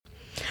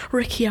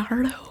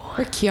Ricciardo.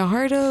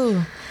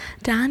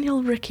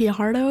 Daniel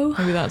Ricciardo.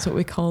 Maybe that's what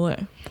we call it.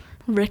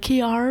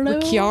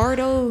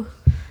 Ricciardo.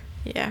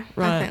 Yeah,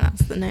 Right. I think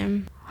that's the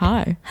name.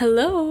 Hi.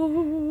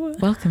 Hello.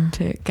 Welcome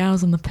to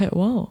Gals on the Pit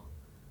Wall.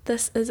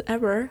 This is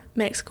our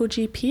Mexico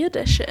GP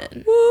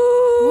edition.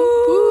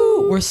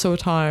 Woo! We're so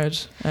tired.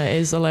 It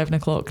is 11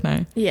 o'clock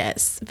now. Yeah,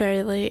 it's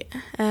very late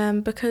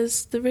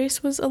because the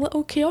race was a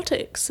little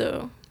chaotic,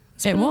 so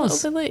It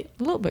was. a little bit late.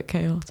 A little bit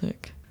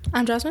chaotic.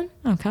 I'm Jasmine,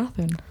 I'm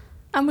Catherine.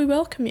 and we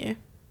welcome you.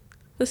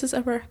 This is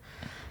our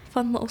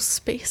fun little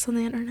space on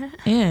the internet.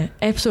 Yeah,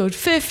 episode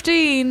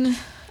 15.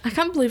 I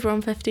can't believe we're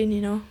on 15,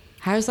 you know.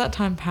 How's that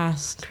time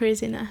passed?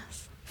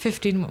 Craziness.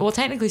 15, well,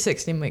 technically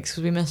 16 weeks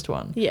because we missed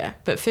one. Yeah.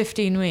 But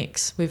 15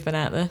 weeks we've been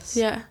at this.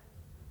 Yeah.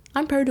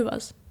 I'm proud of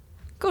us.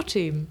 Go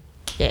team.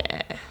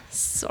 Yeah.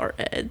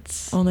 Sorted.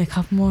 Only a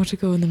couple more to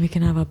go and then we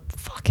can have a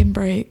fucking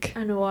break.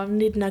 I know, I'm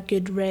needing a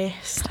good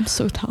rest. I'm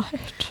so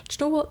tired. Do you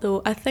know what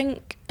though? I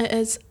think it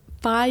is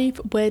 5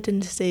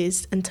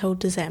 Wednesdays until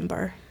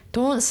December.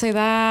 Don't say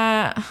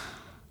that.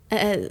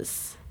 It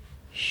is.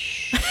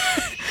 Shh.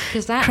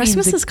 Because that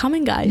Christmas means is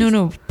coming, guys.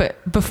 No,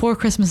 but before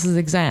Christmas is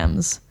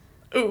exams.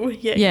 Oh,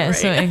 yeah. Yeah, right.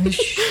 so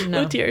shh,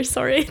 no. Oh dear,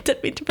 sorry.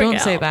 Didn't mean to bring Don't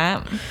it say up.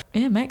 that.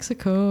 Yeah,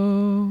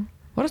 Mexico.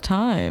 What a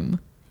time.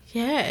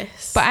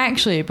 Yes. But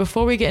actually,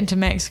 before we get into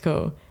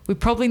Mexico, we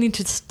probably need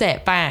to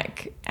step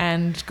back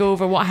and go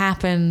over what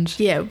happened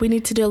yeah, we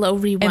need to do a little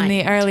rewind. in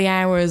the early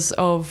hours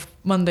of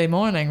Monday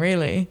morning,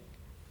 really.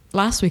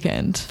 Last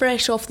weekend.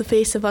 Fresh off the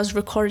face of us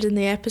recording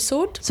the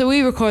episode. So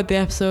we record the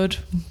episode,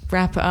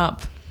 wrap it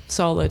up,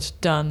 solid,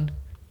 done.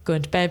 Go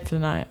into bed for the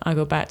night. I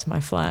go back to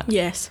my flat.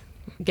 Yes.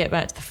 Get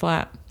back to the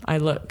flat. I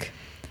look.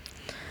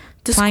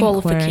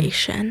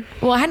 Disqualification.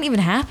 Well, it hadn't even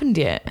happened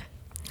yet.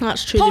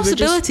 That's true. They were just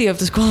Possibility of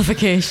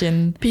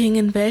disqualification. being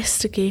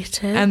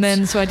investigated. And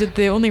then, so I did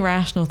the only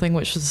rational thing,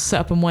 which was sit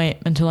up and wait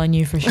until I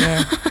knew for sure.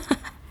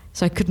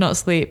 So I could not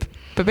sleep.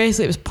 But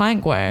basically, it was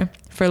plank wear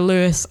for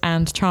Lewis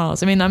and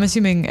Charles. I mean, I'm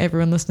assuming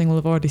everyone listening will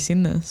have already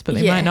seen this, but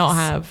they might not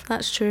have.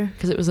 That's true.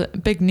 Because it was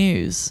big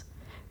news.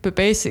 But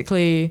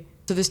basically,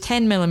 so there's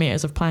 10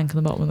 millimetres of plank on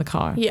the bottom of the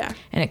car. Yeah.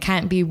 And it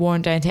can't be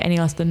worn down to any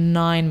less than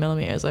 9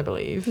 millimetres, I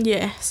believe.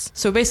 Yes.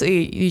 So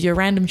basically, you do a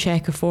random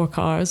check of 4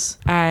 cars.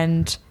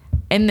 And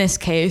in this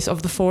case,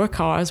 of the 4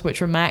 cars,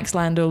 which were Max,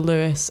 Lando,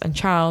 Lewis, and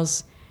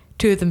Charles,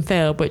 2 of them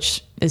failed,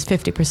 which is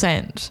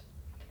 50%.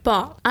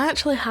 But I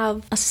actually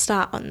have a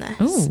stat on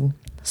this. Ooh.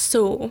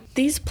 So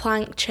these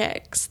plank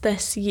checks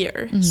this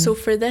year, so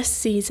for this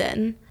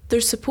season, they're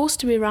supposed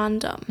to be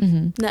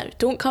random. Now,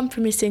 don't come for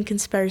me saying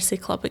Conspiracy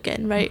Club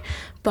again, right?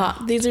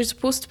 But these are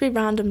supposed to be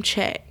random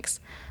checks.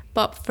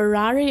 But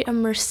Ferrari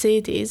and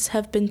Mercedes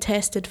have been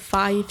tested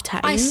 5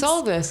 times. I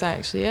saw this,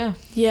 actually, yeah.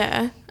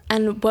 Yeah.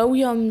 And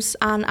Williams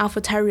and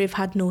AlphaTauri have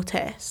had no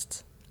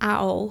tests at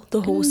all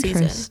the whole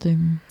season.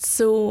 Interesting.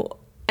 So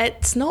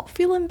it's not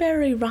feeling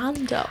very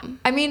random.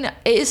 I mean, it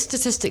is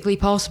statistically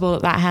possible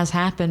that has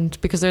happened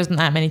because there isn't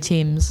that many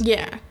teams.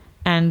 Yeah.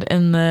 And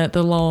in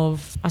the law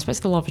of, I suppose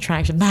the law of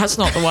attraction, that's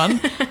not the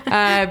one.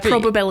 But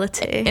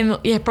Probability.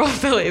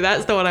 Probability,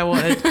 that's the one I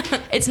wanted.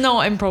 It's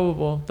not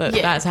improbable that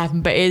Yeah. that's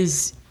happened, but it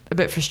is a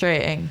bit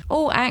frustrating.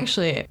 Oh,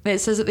 actually, it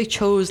says that they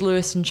chose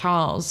Lewis and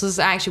Charles. This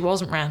actually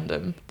wasn't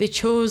random. They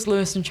chose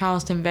Lewis and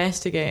Charles to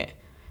investigate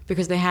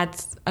because they had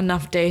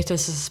enough data to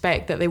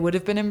suspect that they would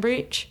have been in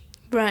breach.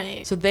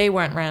 Right. So they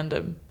weren't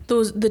random.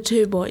 The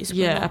 2 boys.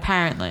 Yeah, were not.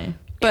 apparently.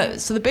 But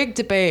so the big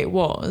debate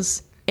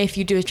was, if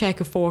you do a check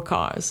of 4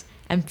 cars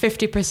and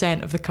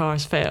 50% of the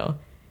cars fail,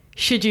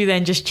 should you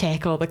then just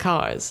check all the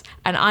cars?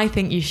 And I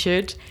think you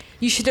should.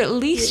 You should at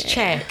least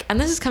check, and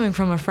this is coming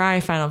from a Ferrari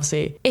fan,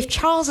 obviously, if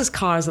Charles's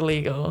car is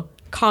illegal,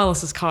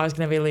 Carlos's car is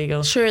going to be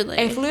illegal. Surely.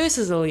 If Lewis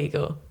is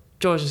illegal,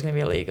 George is going to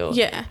be illegal.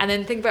 Yeah. And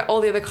then think about all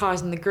the other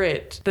cars in the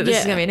grid that this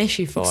is going to be an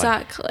issue for.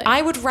 Exactly.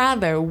 I would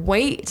rather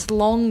wait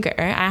longer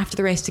after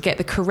the race to get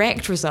the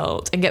correct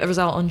result and get the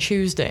result on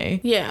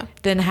Tuesday Yeah.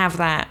 than have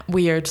that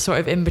weird sort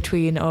of in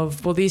between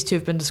of, well, these 2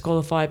 have been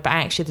disqualified, but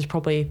actually there's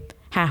probably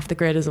half the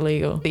grid is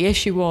illegal. The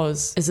issue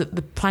is that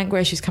the plank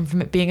wear issues come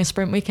from it being a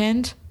sprint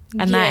weekend.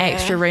 And that Yeah.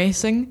 extra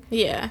racing,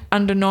 Yeah.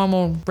 under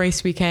normal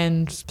race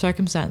weekend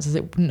circumstances,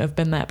 it wouldn't have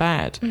been that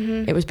bad.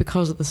 It was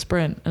because of the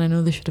sprint, and I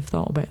know they should have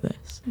thought about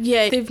this.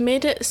 Yeah, they've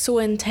made it so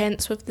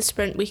intense with the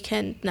sprint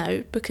weekend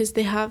now because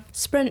they have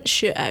sprint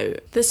shootout,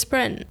 the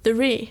sprint, the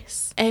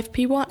race,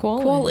 FP1,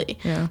 quali.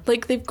 Yeah.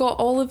 Like they've got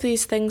all of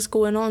these things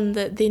going on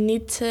that they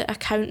need to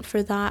account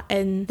for that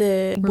in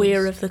the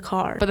wear of the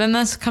car. But then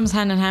this comes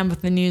hand in hand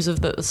with the news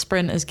of that the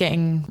sprint is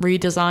getting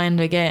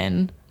redesigned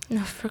again. Oh,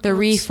 for They're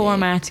God's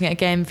reformatting it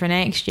again for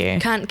next year.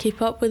 sake. Can't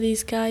keep up with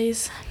these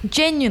guys.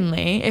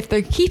 Genuinely, if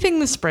they're keeping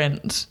the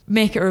sprint,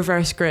 make it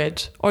reverse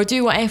grid. Or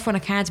do what F1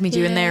 Academy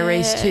do in their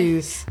race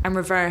 2 and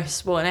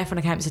reverse, well, in F1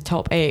 Academy it's a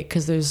top 8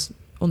 because there's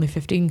only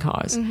 15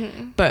 cars.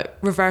 But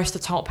reverse the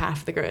top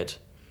half of the grid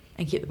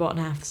and keep the bottom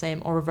half the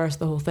same, or reverse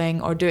the whole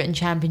thing, or do it in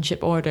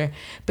championship order.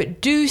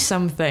 But do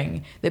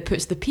something that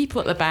puts the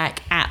people at the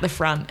back at the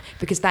front,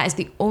 because that is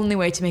the only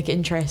way to make it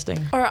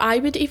interesting. Or I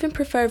would even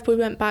prefer if we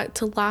went back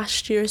to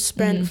last year's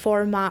sprint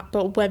format,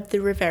 but with the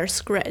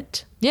reverse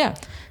grid. Yeah.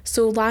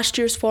 So last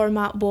year's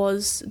format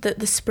was that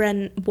the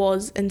sprint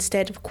was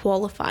instead of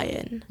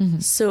qualifying.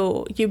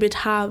 So you would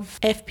have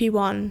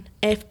FP1,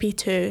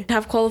 FP2,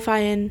 have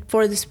qualifying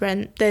for the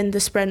sprint, then the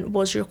sprint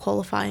was your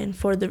qualifying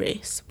for the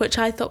race, which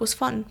I thought was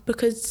fun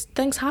because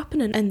things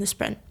happening in the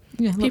sprint.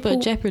 Yeah, a little bit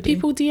of jeopardy.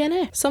 People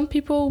DNF. Some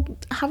people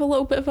have a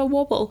little bit of a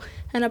wobble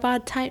and a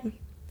bad time.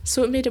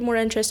 So it made it more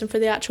interesting for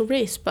the actual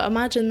race. But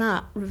imagine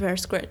that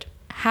reverse grid.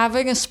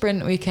 Having a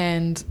sprint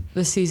weekend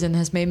this season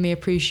has made me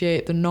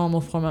appreciate the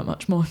normal format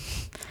much more.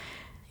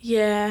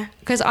 Yeah.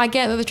 Because I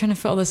get that they're trying to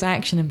fit all this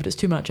action in, but it's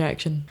too much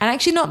action. And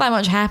actually not that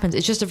much happens.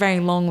 It's just a very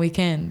long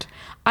weekend.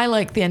 I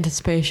like the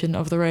anticipation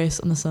of the race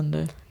on the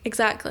Sunday.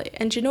 Exactly.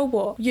 And you know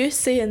what? You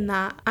saying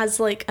that as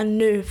like a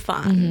new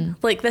fan,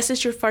 like this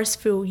is your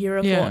first full year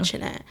of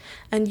watching it,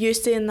 and you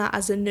saying that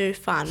as a new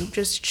fan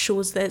just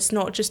shows that it's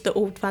not just the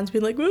old fans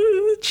being like,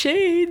 ooh,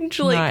 change.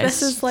 Like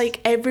this is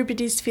like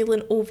everybody's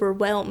feeling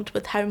overwhelmed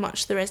with how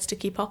much there is to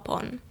keep up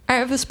on.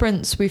 Out of the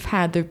sprints we've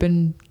had, there have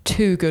been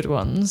 2 good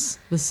ones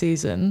this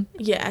season.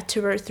 Yeah,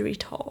 2 or 3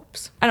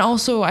 tops. And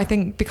also, I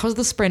think because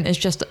the sprint is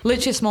just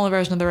literally a smaller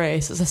version of the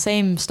race, it's the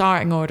same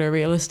starting order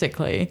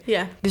realistically.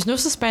 Yeah. There's no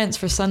suspense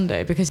for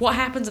Sunday, because what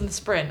happens in the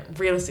sprint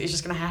realistically is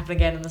just going to happen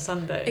again in the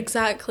Sunday.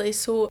 Exactly.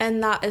 So in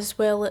that as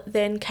well, it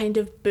then kind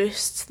of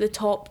boosts the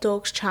top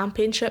dogs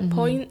championship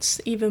points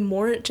even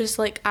more. It just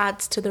like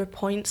adds to their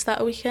points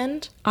that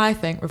weekend. I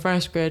think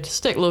reverse grid,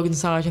 stick Logie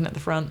Sarg at the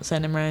front,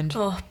 send him round.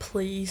 Oh,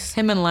 please.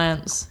 Him and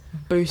Lance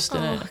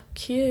boosting it. Oh,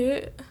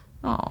 cute.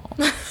 Oh,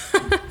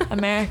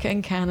 America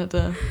and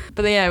Canada.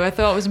 But yeah, I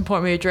thought it was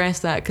important we address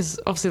that, because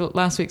obviously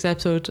last week's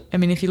episode, I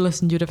mean, if you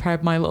listened, you'd have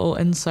heard my little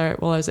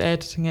insert while I was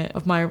editing it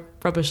of my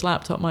rubbish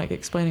laptop mic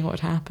explaining what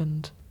had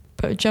happened.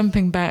 But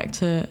jumping back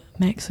to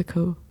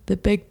Mexico, the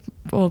big,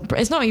 well,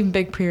 it's not even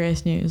big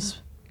pre-race news,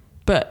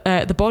 but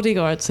the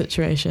bodyguard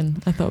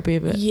situation, I thought would be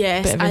a bit of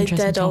an I interesting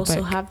did also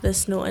topic. have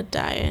this noted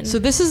down. So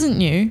this isn't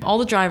new. All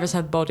the drivers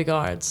had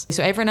bodyguards.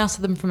 So everyone else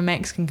had them from a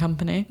Mexican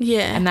company.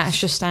 Yeah. And that's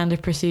just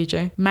standard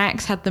procedure.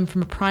 Max had them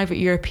from a private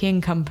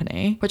European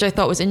company, which I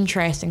thought was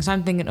interesting. So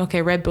I'm thinking,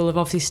 okay, Red Bull have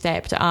obviously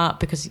stepped it up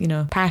because, you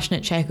know,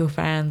 passionate Checo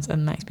fans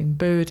and Max being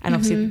booed. And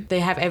obviously they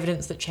have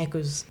evidence that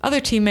Checo's other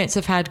teammates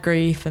have had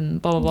grief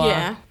and blah, blah, blah.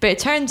 Yeah. But it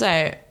turns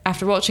out,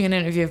 after watching an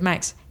interview of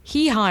Max,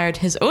 he hired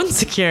his own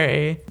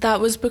security. That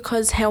was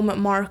because Helmut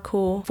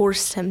Marko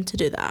forced him to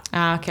do that.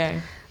 Ah,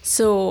 okay.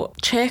 So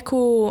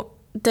Checo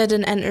did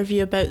an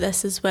interview about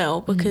this as well,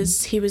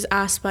 because he was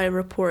asked by a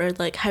reporter,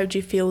 like, how do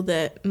you feel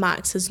that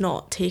Max has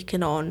not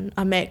taken on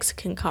a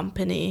Mexican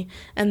company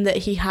and that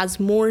he has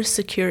more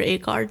security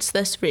guards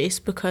this race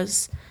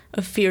because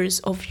of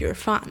fears of your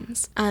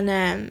fans? And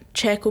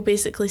Checo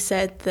basically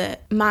said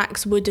that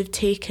Max would have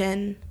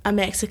taken a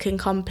Mexican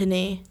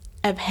company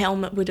if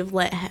Helmut would have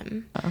let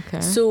him.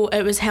 Okay. So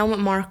it was Helmut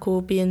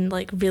Marko being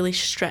like really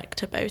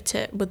strict about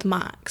it with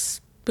Max,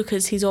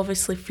 because he's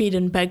obviously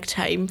feeding big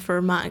time for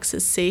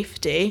Max's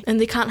safety, and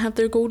they can't have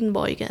their golden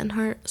boy getting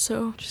hurt.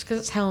 So Just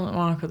because it's Helmut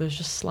Marko, there's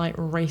just slight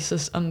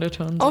racist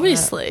undertones.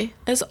 obviously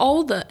it's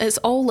all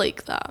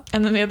like that.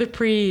 And then the other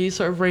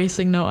sort of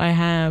racing note I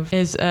have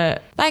is,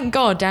 thank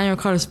God Daniel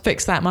Ricciardo's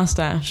fixed that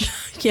mustache.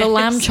 Yes. The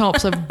lamb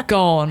chops have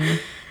gone.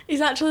 He's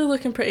actually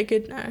looking pretty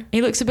good now.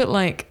 He looks a bit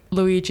like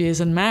Luigi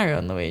as in Mario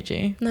and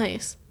Luigi.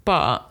 Nice.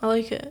 But I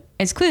like it.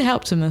 it's clearly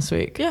helped him this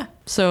week. Yeah.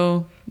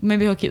 So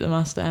maybe he'll keep the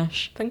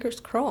mustache. Fingers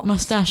crossed.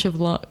 Mustache of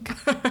luck.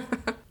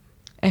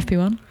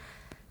 FP1.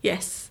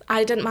 Yes.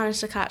 I didn't manage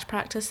to catch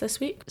practice this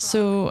week.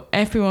 So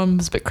FP1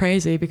 was a bit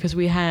crazy because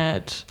we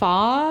had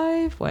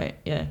 5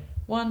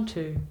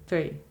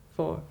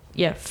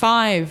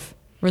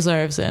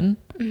 reserves in.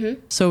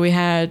 So we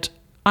had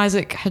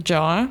Isaac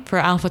Hajar for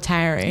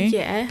AlphaTauri.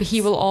 Yes. But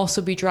he will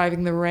also be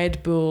driving the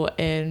Red Bull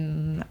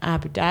in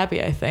Abu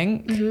Dhabi, I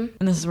think. And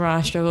this is where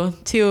I struggle.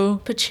 Theo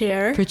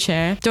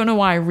Pacher. Don't know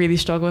why I really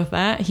struggle with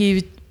that.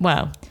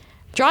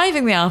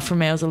 Driving the Alfa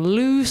Romeo is a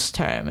loose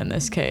term in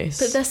this case.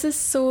 But this is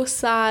so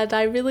sad.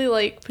 I really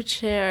like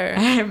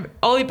Pacher.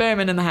 Ollie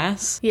Behrman in the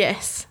Haas.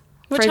 Yes.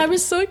 Which I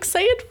was so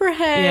excited for him.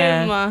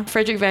 Yeah.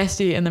 Frederick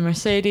Vesti in the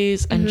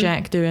Mercedes and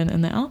Jack Doohan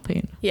in the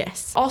Alpine.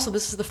 Yes. Also,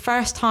 this is the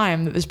first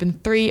time that there's been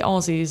 3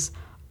 Aussies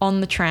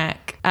on the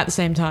track at the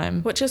same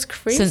time. Which is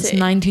crazy. Since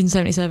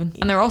 1977.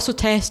 And they're also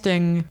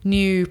testing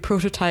new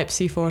prototype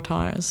C4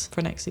 tyres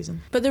for next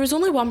season. But there was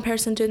only one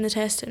person doing the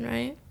testing,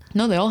 right?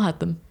 No, they all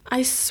had them.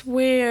 I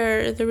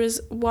swear there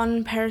was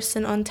one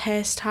person on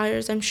test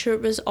tyres. I'm sure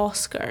it was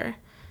Oscar.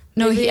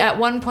 No, at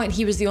one point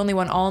he was the only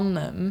one on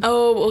them.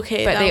 Oh,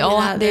 okay. But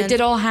they did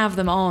all have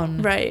them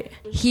on. Right.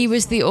 He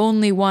was the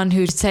only one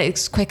who set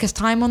his quickest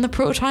time on the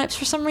prototypes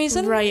for some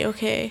reason. Right,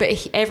 okay.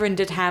 But everyone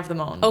did have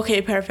them on.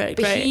 Okay, perfect.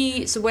 But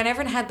right. So when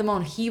everyone had them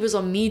on, he was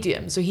on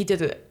medium, so he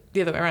did it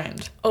the other way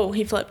around. Oh,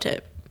 he flipped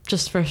it.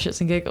 Just for shits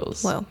and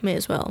giggles. Well, may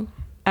as well.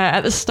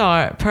 At the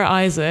start, per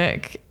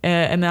Isaac,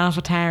 in the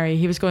AlphaTauri,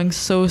 he was going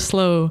so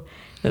slow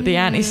that the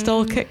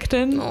anti-stall kicked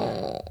in.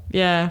 Oh.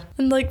 Yeah.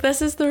 And like,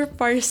 this is their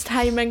first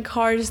time in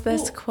cars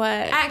this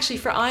quick. Actually,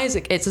 for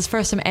Isaac, it's his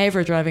first time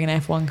ever driving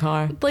an F1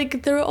 car.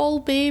 Like, they're all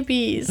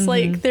babies.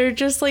 Like, they're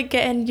just like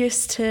getting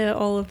used to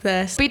all of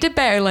this. But he did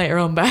better later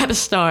on, but at the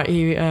start,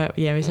 he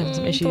was having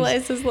some issues.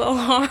 Bless his little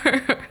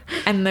heart.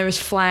 And there was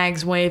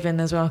flags waving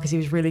as well because he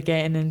was really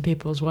getting in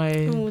people's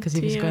way because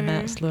he was going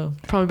that slow.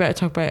 Probably better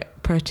talk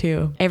about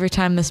Portillo. Every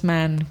time this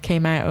man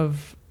came out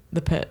of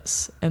the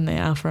pits in the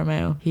Alfa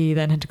Romeo, he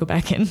then had to go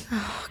back in.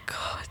 Oh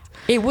God.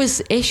 It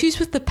was issues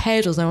with the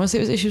pedals. I want to say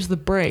it was issues with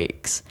the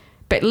brakes,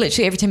 but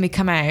literally every time he'd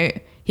come out,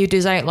 he would do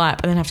his out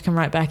lap and then have to come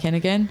right back in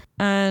again.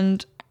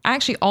 And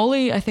actually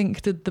Ollie, I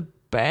think, did the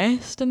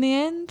best in the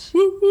end.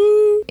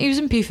 Woo-woo. He was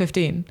in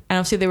P15 and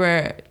obviously they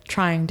were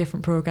trying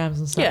different programs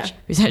and such. He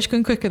was actually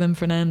going quicker than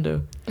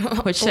Fernando,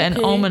 which set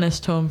an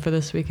ominous tone for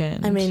this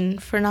weekend. I mean,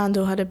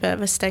 Fernando had a bit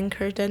of a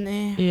stinker, didn't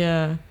he?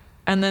 Yeah.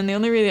 And then the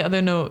only really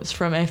other notes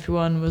from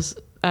FP1 was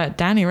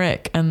Danny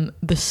Rick and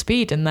the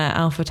speed in that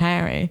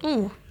AlphaTauri.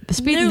 Oh, the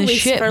speed in the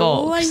shit for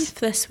box. life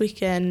this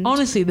weekend.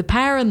 Honestly, the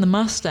power in the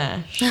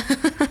mustache.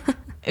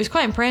 It was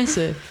quite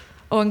impressive.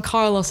 Oh, and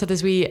Carlos had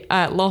his wee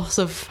loss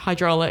of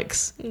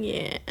hydraulics.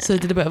 Yeah. So they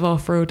did a bit of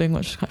off-roading,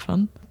 which was quite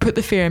fun. Put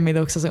the fear in me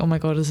though, because I was like, oh my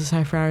God, is this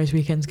how Ferrari's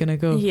weekend's going to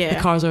go? Yeah. The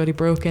car's already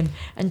broken.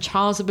 And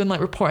Charles had been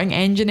like reporting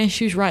engine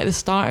issues right at the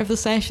start of the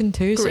session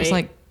too. So it's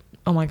like,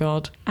 oh my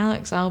God.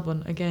 Alex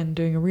Albon, again,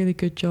 doing a really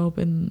good job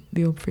in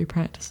the old free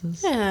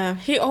practices. Yeah,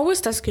 he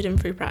always does good in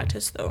free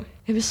practice though.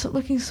 It was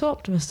looking so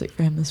optimistic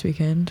for him this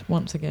weekend,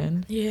 once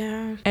again.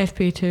 Yeah.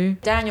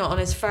 FP2. Daniel, on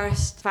his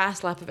first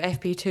fast lap of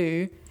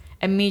FP2,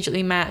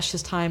 immediately matched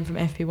his time from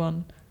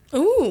FP1.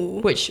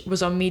 Ooh. Which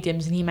was on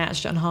mediums, and he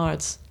matched it on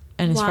hards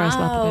in his first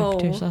lap of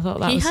FP2. So I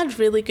thought he had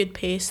really good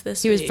pace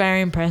this week. He was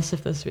very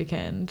impressive this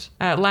weekend.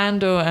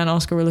 Lando and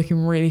Oscar were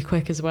looking really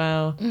quick as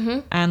well,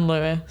 and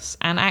Lewis.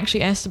 And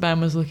actually Esteban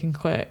was looking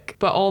quick.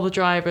 But all the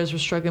drivers were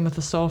struggling with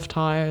the soft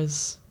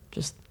tyres.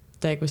 Just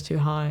deg was too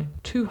high.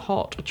 Too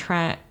hot a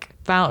track.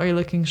 Valtteri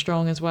looking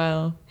strong as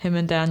well. Him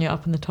and Daniel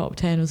up in the top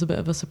 10 was a bit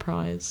of a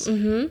surprise.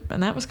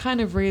 And that was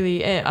kind of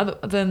really it. Other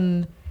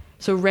than...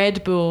 So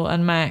Red Bull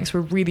and Max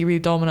were really, really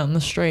dominant on the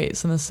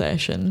straights in this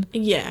session.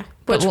 Yeah,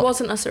 which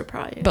wasn't a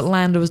surprise. But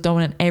Lando was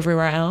dominant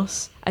everywhere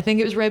else. I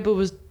think it was Red Bull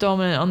was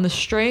dominant on the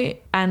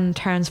straight and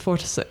turns 4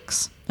 to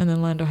 6. And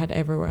then Lando had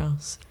everywhere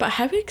else. But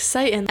how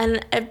exciting.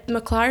 And if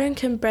McLaren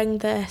can bring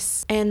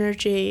this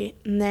energy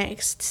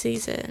next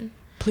season.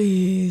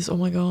 Please, oh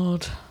my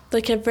God.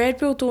 Like if Red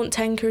Bull don't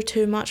tinker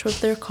too much with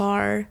their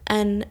car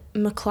and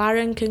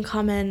McLaren can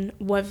come in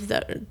with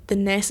the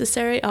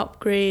necessary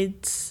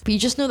upgrades. But you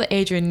just know that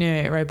Adrian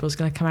Newey at Red Bull's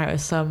going to come out with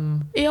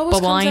some he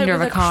always blinder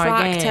of a car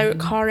again. Cracked out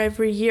car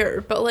every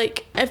year. But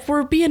like if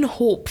we're being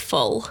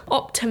hopeful,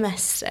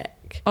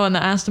 optimistic. Oh, and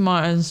the Aston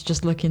Martin's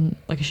just looking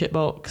like a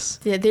shitbox.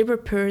 Yeah, they were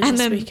poor and this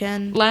then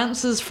weekend.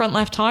 Lance's front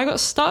left tyre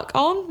got stuck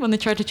on when they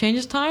tried to change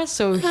his tyres.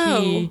 So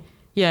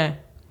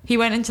he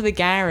went into the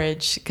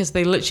garage because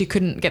they literally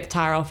couldn't get the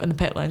tyre off in the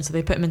pit lane, so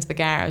they put him into the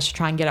garage to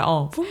try and get it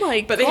off. Oh my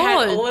God. But they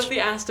had all of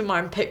the Aston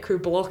Martin pit crew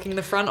blocking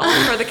the front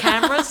off for the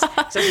cameras, so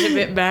it was a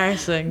bit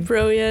embarrassing.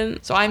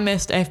 Brilliant. So I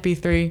missed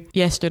FP3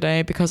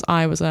 yesterday because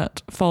I was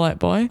at Fallout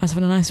Boy. I was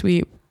having a nice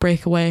wee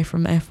break away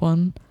from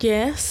F1.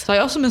 Yes. So I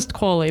also missed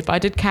quali, but I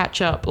did catch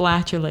up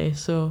laterally,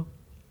 so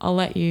I'll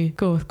let you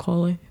go with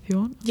quali if you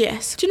want.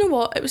 Yes. Do you know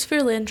what? It was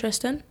fairly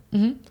interesting.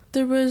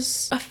 There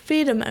was a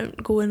fair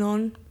amount going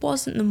on.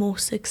 Wasn't the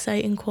most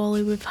exciting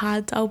quali we've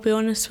had, I'll be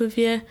honest with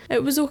you.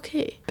 It was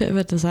okay. Bit of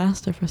a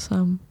disaster for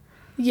some.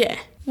 Yeah.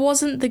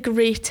 Wasn't the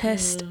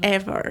greatest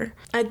ever.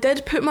 I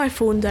did put my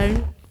phone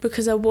down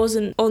because I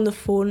wasn't on the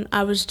phone,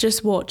 I was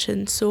just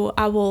watching, so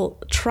I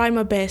will try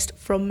my best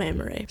from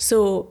memory.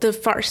 So the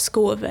first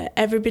go of it,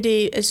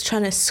 everybody is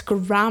trying to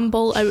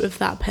scramble out of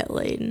that pit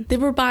lane. They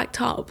were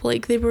backed up,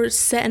 like they were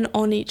sitting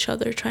on each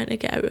other trying to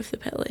get out of the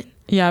pit lane.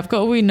 Yeah, I've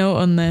got a wee note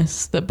on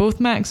this, that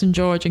both Max and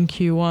George in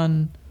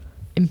Q1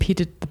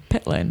 impeded the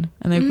pit lane,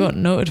 and they've got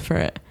noted for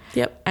it.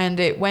 Yep. And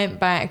it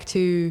went back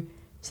to...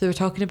 So they were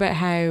talking about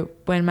how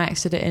when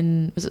Max did it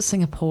in, was it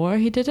Singapore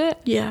he did it?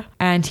 Yeah.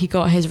 And he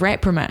got his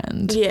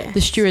reprimand. Yeah.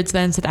 The stewards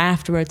then said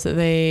afterwards that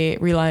they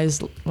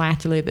realised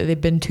laterally that they'd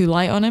been too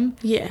light on him.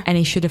 Yeah. And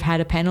he should have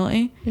had a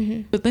penalty.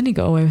 But then he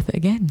got away with it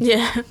again.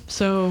 Yeah.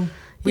 So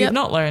we've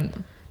not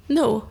learned.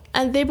 No.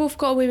 And they both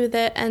got away with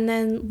it, and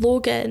then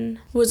Logan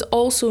was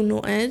also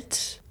noted.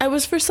 It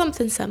was for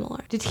something similar.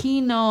 Did he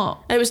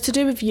not? It was to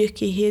do with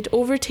Yuki. He had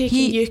overtaken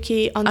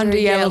Yuki under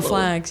yellow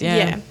flags,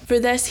 yeah. For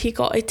this, he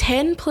got a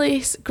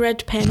 10-place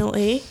grid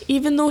penalty,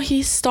 even though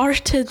he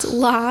started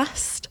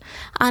last,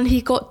 and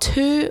he got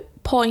 2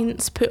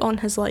 points put on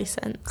his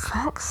licence.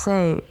 Fuck's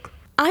sake.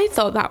 I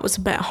thought that was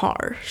a bit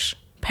harsh,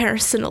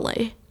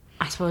 personally.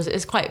 I suppose it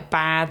is quite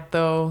bad,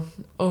 though,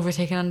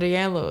 overtaking under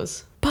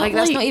yellows. But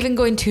that's not even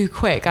going too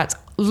quick. That's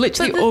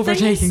literally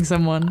overtaking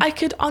someone. I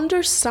could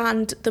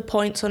understand the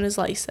points on his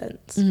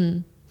licence.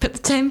 But the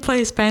 10th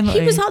place penalty.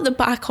 He was at the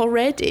back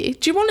already.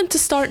 Do you want him to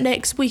start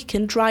next week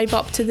and drive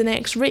up to the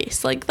next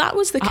race? Like, that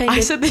was the kind of...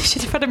 I said they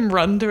should have had him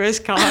run to his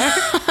car.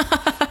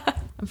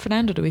 And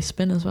Fernando, did we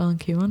spin as well in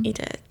Q1? He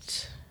did.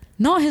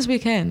 Not his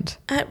weekend.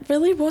 It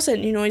really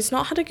wasn't, you know, he's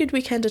not had a good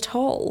weekend at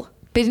all.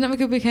 But he didn't have a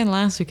good weekend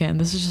last weekend.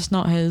 This is just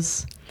not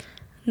his...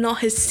 Not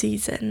his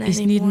season He's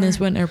anymore. needing his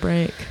winter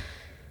break.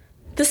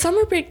 The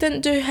summer break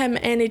didn't do him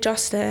any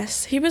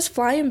justice. He was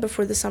flying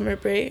before the summer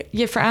break.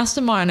 Yeah, for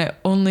Aston Martin, it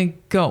only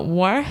got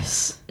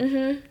worse.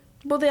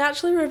 Well, they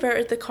actually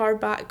reverted the car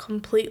back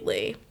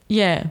completely.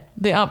 Yeah,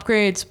 the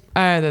upgrades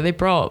that they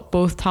brought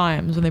both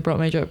times when they brought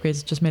major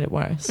upgrades just made it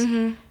worse.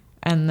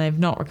 And they've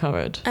not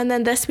recovered. And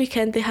then this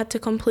weekend they had to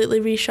completely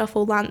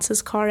reshuffle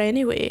Lance's car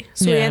anyway.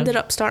 So he ended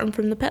up starting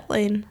from the pit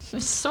lane.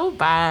 It's so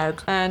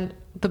bad. And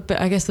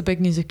I guess the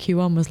big news of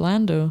Q1 was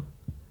Lando.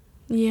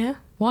 Yeah.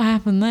 What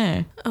happened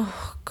there?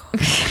 Oh, God.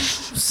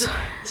 This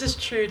is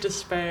true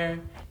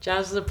despair.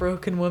 Jazz is a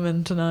broken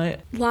woman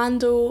tonight.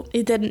 Lando,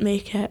 he didn't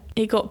make it.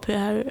 He got put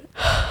out.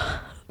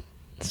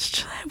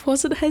 It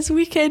wasn't his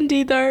weekend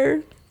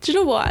either. Do you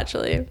know what,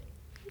 actually?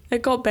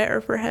 It got better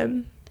for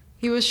him.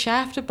 He was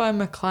shafted by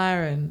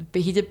McLaren,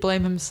 but he did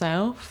blame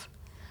himself.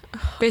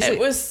 Basically, it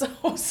was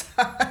so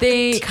sad.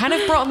 They kind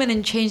of brought him in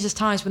and changed his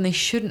tyres when they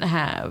shouldn't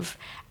have.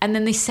 And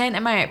then they sent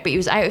him out, but he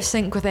was out of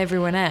sync with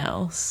everyone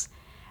else.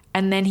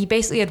 And then he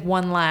basically had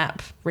one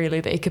lap, really,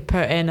 that he could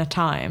put in a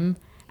time.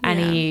 And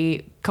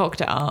he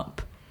cocked it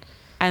up.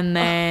 And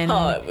then...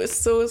 Oh, it was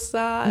so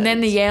sad. And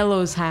then the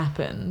yellows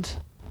happened.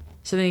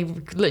 So then he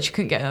literally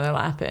couldn't get another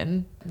lap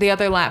in. The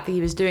other lap that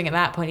he was doing at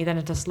that point, he then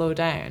had to slow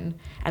down.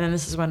 And then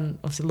this is when,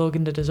 obviously,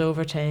 Logan did his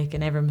overtake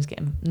and everyone was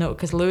getting noted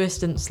because Lewis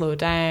didn't slow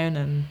down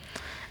and...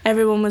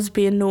 Everyone was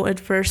being noted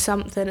for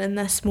something in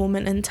this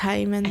moment in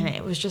time. And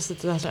it was just a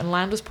disaster. And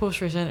Lando's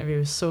post-race interview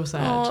was so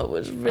sad. Oh, it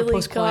was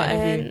really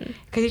gutting.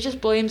 Because he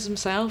just blames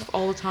himself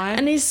all the time.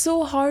 And he's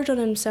so hard on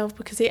himself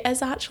because he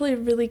is actually a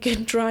really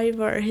good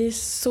driver. He's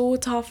so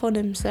tough on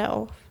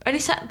himself. And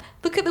he's had,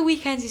 look at the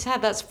weekends he's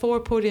had. That's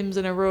 4 podiums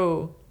in a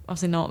row.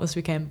 Obviously not this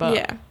weekend,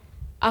 but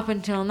up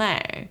until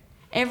now,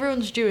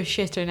 everyone's due a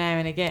shitter now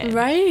and again.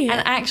 Right.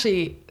 And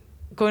actually,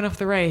 going off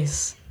the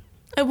race,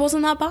 it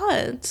wasn't that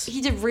bad.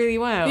 he did really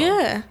well.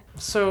 Yeah.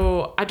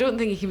 So I don't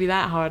think he can be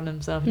that hard on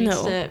himself. He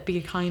needs to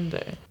be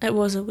kinder. It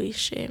was a wee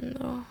shame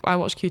though. I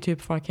watched Q2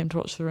 before I came to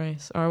watch the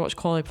race, or I watched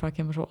quali before I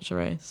came to watch the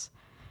race.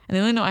 And the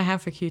only note I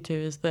have for Q2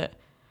 is that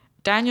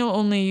Daniel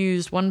only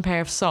used 1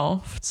 pair of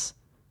softs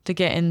to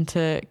get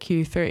into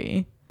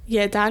Q3.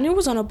 Yeah, Daniel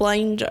was on a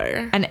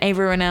blinder. And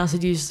everyone else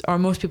had used, or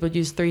most people had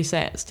used 3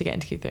 sets to get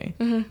into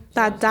Q3.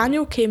 That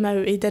Daniel came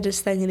out, he did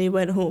his thing and he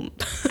went home.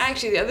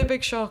 Actually, the other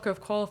big shocker of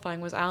qualifying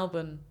was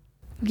Albon.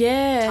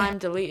 Yeah. Time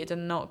deleted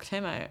and knocked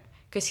him out.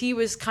 Because he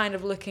was kind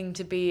of looking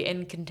to be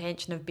in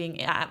contention of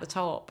being at the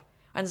top.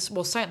 And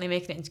well, certainly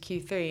making it into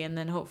Q3 and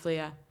then hopefully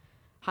a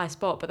high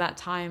spot. But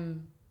that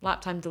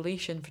lap time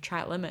deletion for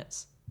track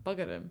limits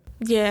buggered him.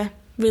 Yeah,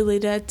 really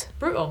did.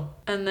 Brutal.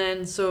 And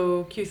then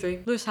so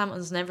Q3. Lewis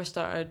Hamilton's never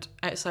started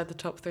outside the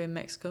top 3 in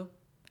Mexico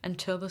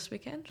until this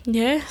weekend.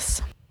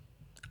 Yes.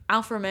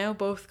 Alfa Romeo,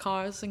 both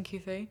cars in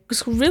Q3. It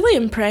was really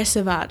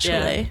impressive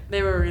actually. Yeah,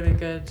 they were really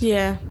good.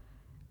 Yeah.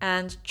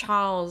 And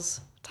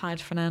Charles tied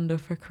Fernando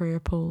for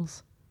career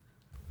poles.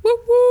 Woo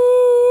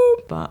woo!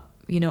 But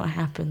you know what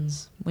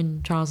happens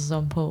when Charles is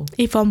on pole?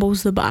 He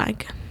fumbles the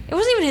bag. It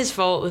wasn't even his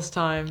fault this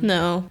time.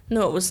 No,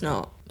 it was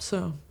not.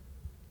 So,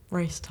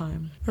 race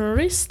time.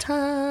 Race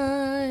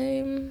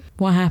time.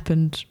 What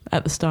happened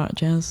at the start,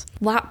 Jazz?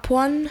 Lap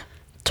 1,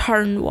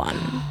 turn 1.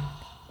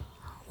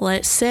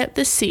 Let's set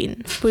the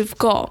scene. We've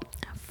got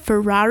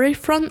Ferrari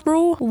front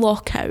row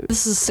lockout.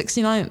 This is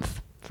 69th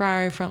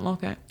Ferrari front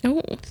lockout.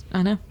 Oh,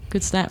 I know.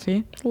 Good stat for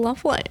you.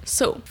 Lovely.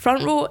 So,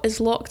 front row is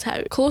locked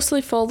out,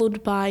 closely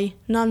followed by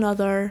none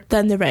other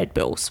than the Red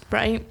Bulls,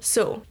 right?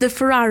 So, the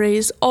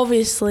Ferraris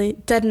obviously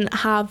didn't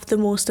have the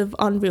most of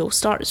unreal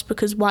starts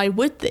because why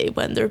would they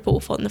when they're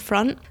both on the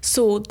front?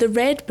 So, the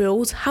Red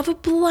Bulls have a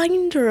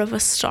blinder of a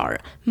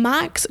start.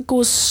 Max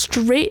goes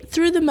straight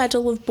through the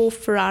middle of both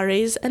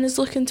Ferraris and is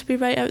looking to be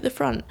right out the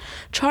front.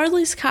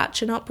 Charlie's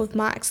catching up with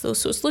Max though,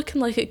 so it's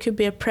looking like it could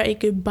be a pretty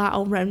good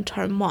battle round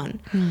turn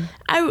 1.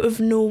 Out of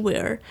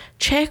nowhere,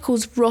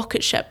 Checo's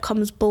rocket ship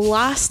comes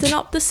blasting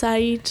up the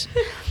side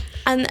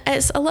and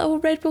it's a little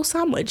Red Bull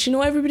sandwich. You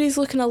know, everybody's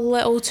looking a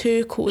little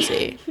too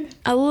cosy.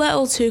 A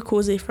little too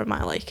cosy for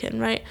my liking,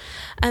 right?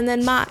 And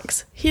then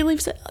Max, he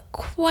leaves it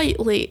quite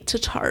late to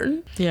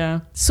turn. Yeah.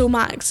 So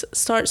Max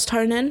starts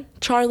turning.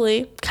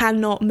 Charlie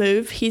cannot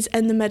move. He's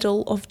in the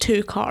middle of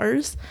 2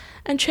 cars.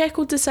 And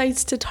Checo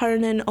decides to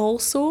turn in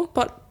also,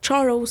 but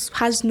Charles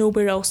has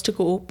nowhere else to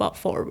go but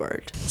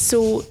forward.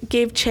 So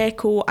gave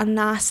Checo a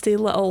nasty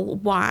little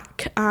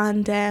whack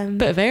and...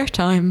 bit of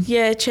airtime.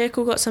 Yeah,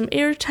 Checo got some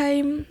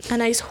airtime, a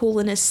nice hole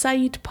in his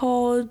side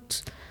pod.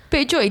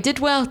 But Joe, he did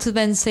well to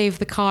then save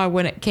the car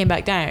when it came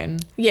back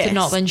down. Yes. To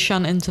not then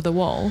shunt into the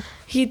wall.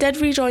 He did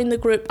rejoin the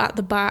group at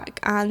the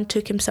back and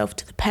took himself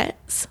to the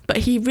pits, but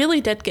he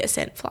really did get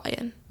sent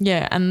flying.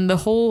 Yeah, and the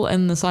hole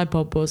in the side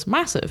pod was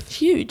massive.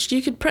 Huge.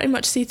 You could pretty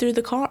much see through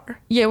the car.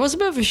 Yeah, it was a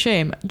bit of a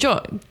shame.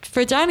 Joe,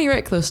 for Danny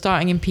Rick, though,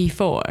 starting in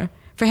P4,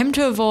 for him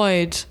to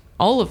avoid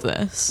all of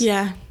this.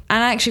 Yeah.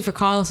 And actually for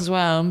Carlos as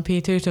well, in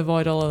P2 to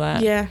avoid all of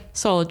that. Yeah.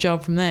 Solid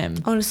job from them.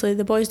 Honestly,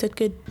 the boys did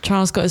good.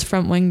 Charles got his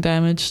front wing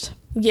damaged.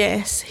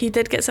 Yes, he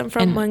did get some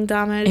front wing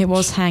damage. It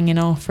was hanging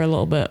off for a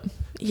little bit.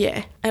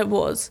 Yeah, it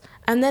was.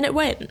 And then it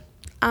went.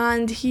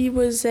 And he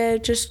was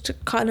just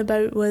cutting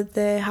about with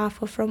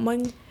half a front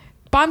wing.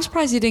 But I'm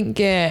surprised he didn't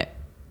get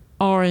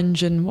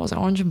orange and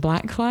orange and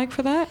black flag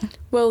for that?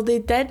 Well, they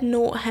did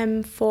note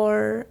him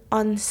for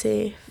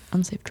unsafe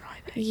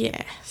driving.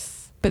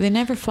 Yes. But they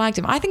never flagged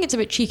him. I think it's a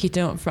bit cheeky to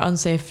note for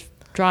unsafe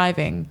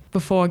driving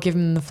before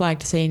giving them the flag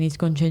to say you need to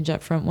go and change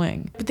that front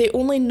wing. But they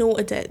only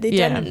noted it. They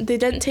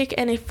didn't take it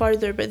any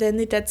further, but then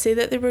they did say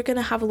that they were going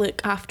to have a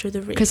look after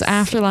the race. Because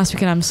after last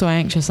weekend, I'm so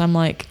anxious. I'm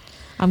like,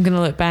 I'm going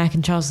to look back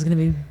and Charles is going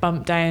to be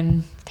bumped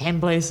down 10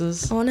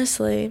 places.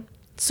 Honestly.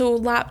 So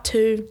lap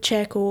 2,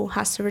 Checo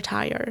has to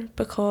retire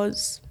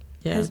because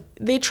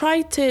they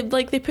tried to,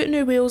 they put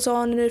new wheels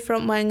on, new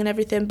front wing and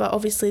everything, but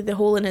obviously the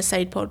hole in his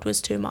side pod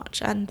was too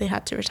much and they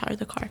had to retire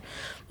the car,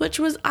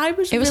 I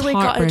was really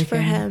gutted for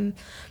him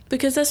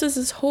because this was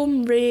his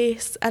home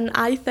race and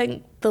I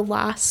think the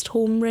last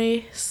home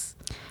race.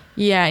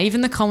 Yeah,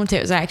 even the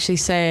commentators actually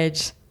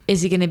said,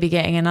 is he going to be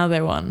getting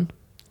another one?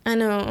 I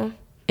know.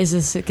 Is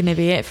this going to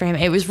be it for him?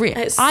 It was real.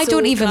 I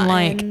don't even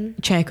like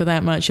Checo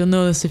that much. You'll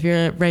know this if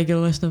you're a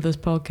regular listener of this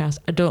podcast.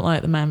 I don't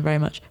like the man very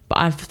much, but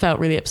I felt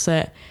really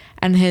upset.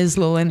 And his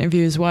little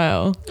interview as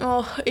well.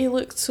 Oh, he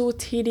looked so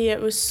teary.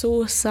 It was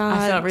so sad.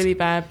 I felt really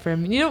bad for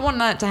him. You don't want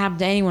that to happen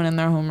to anyone in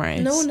their home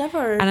race. No,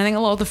 never. And I think a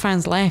lot of the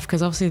fans left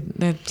because obviously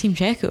they're Team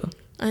Checo.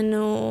 I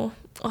know.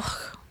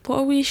 Oh,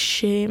 what a wee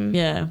shame.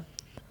 Yeah.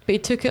 But he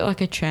took it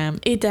like a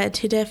champ. He did.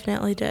 He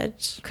definitely did.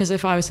 Because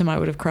if I was him, I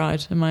would have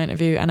cried in my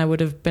interview and I would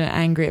have been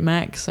angry at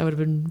Max. I would have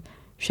been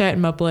shouting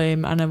my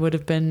blame and I would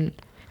have been,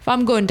 if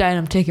I'm going down,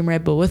 I'm taking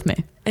Red Bull with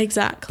me.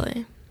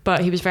 Exactly.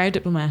 But he was very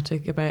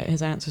diplomatic about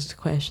his answers to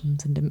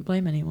questions and didn't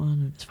blame anyone,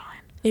 and it's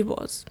fine. He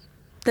was.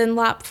 Then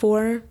lap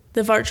 4,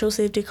 the virtual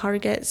safety car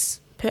gets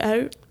put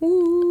out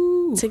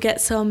to get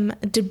some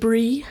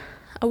debris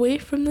away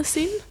from the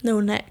scene. No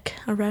Nick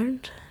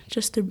around,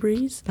 just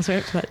debris. That's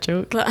right for that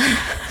joke. But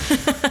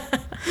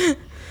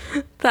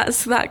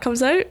that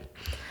comes out.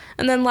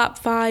 And then lap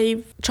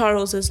 5,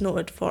 Charles is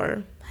noted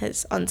for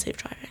his unsafe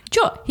driving.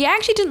 Joe, he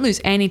actually didn't lose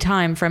any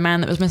time for a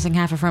man that was missing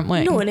half a front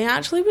wing. No, and he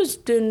actually was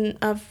doing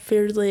a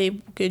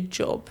fairly good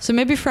job. So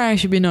maybe Ferrari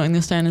should be noting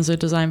this down as a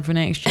design for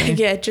next year.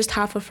 Yeah, just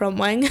half a front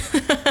wing.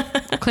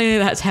 Clearly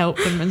that's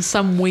helped them in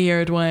some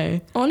weird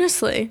way.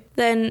 Honestly.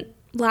 Then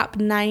lap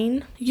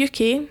 9,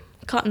 Yuki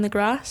cutting the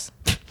grass.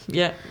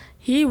 Yeah.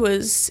 He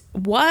was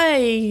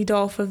wide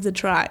off of the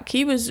track.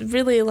 He was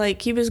really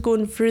he was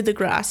going through the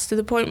grass to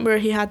the point where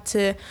he had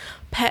to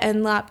pit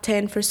in lap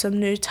 10 for some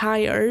new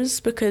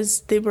tyres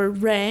because they were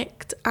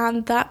wrecked,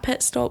 and that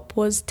pit stop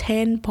was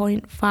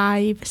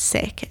 10.5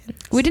 seconds.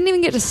 We didn't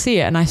even get to see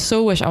it, and I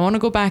so wish. I want to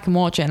go back and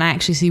watch it and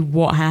actually see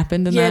what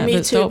happened in that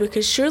pit stop. Yeah, me too,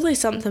 because surely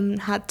something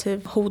had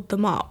to hold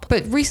them up.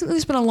 But recently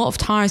there's been a lot of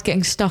tyres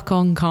getting stuck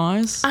on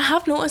cars. I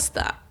have noticed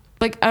that.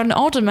 An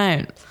odd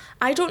amount.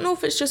 I don't know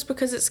if it's just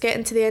because it's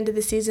getting to the end of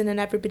the season and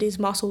everybody's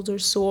muscles are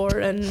sore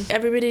and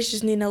everybody's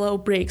just needing a little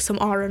break, some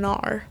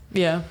R&R.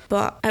 Yeah.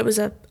 But it was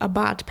a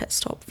bad pit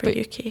stop for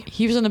Yuki.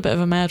 He was in a bit of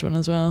a mad one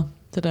as well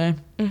today.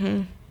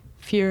 Mm-hmm.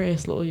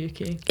 Furious little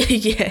Yuki.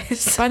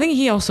 Yes. But I think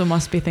he also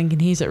must be thinking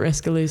he's at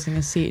risk of losing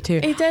his seat too.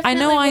 He definitely I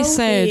know I will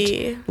said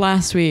be.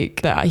 last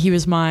week that he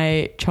was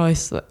my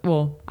choice.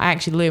 Well,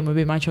 Liam would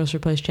be my choice to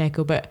replace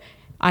Checo, but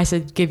I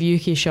said give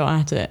Yuki a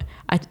shot at it.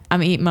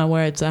 I'm eating my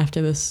words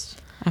after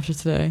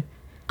today.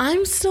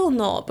 I'm still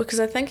not, because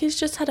I think he's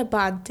just had a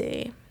bad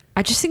day.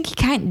 I just think he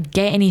can't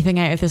get anything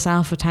out of this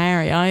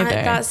AlphaTauri either.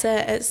 That's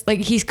it. It's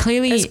he's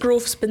clearly, his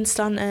growth's been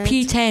stunted.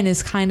 P10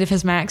 is kind of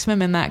his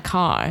maximum in that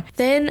car.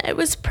 Then it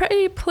was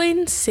pretty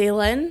plain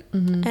sailing.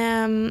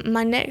 Mm-hmm.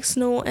 My next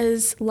note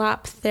is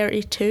lap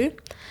 32.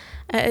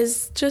 It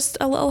is just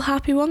a little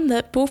happy one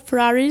that both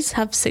Ferraris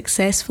have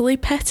successfully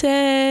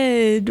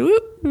pitted. Woo,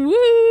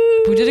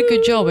 woo. We did a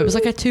good job. It was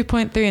like a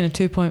 2.3 and a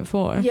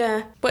 2.4.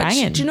 Yeah. But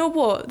Banging. do you know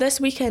what? This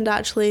weekend,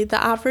 actually,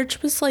 the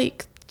average was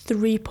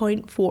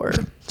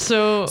 3.4.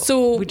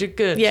 So we did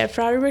good. Yeah,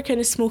 Ferrari were kind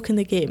of smoking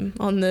the game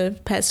on the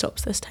pit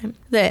stops this time.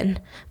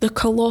 Then, the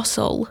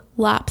colossal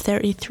lap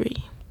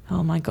 33.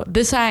 Oh my God.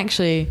 This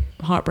actually,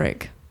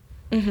 heartbreak.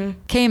 Mm-hmm.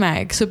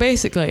 K-Mag. So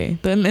basically,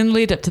 in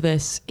lead up to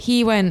this,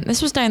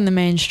 this was down the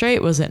main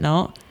straight, was it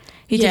not?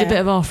 He did a bit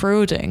of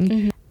off-roading.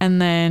 Mm-hmm.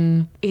 And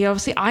then he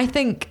obviously, I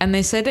think, and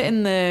they said it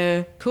in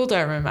the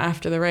cool-down room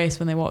after the race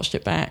when they watched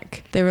it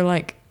back, they were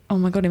like, oh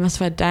my God, he must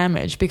have had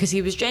damage, because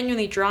he was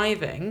genuinely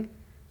driving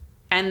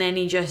and then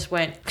he just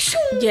went.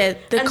 Yeah,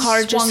 the and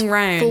car just swung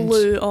round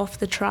flew off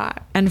the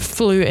track. and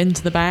flew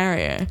into the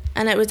barrier.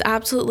 And it was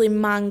absolutely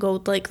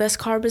mangled. Like, this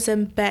car was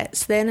in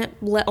bits. Then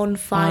it lit on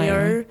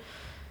fire.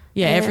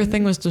 Yeah,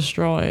 everything was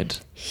destroyed.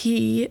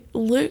 He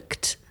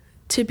looked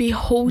to be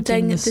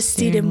holding the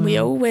steering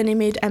wheel when he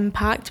made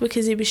impact,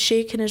 because he was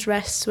shaking his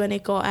wrists when he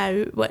got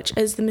out, which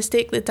is the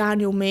mistake that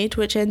Daniel made,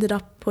 which ended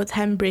up with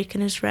him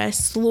breaking his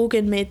wrists.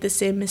 Logan made the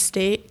same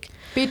mistake.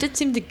 But he did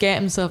seem to get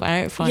himself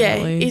out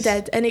finally. Yeah, he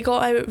did. And he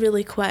got out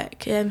really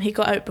quick. He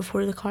got out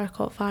before the car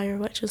caught fire,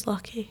 which is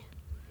lucky.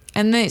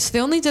 And they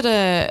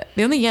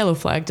only yellow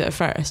flagged it at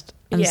first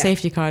and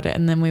safety car'd it,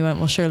 and then we went,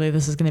 well, surely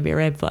this is going to be a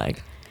red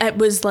flag. It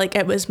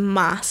was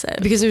massive.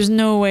 Because there was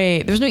no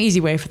easy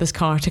way for this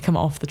car to come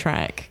off the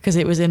track, because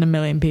it was in a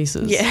million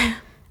pieces. Yeah.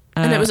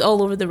 And it was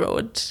all over the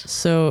road.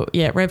 So,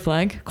 yeah, red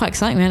flag. Quite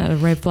exciting, we hadn't had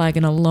a red flag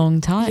in a long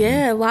time.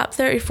 Yeah, lap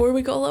 34,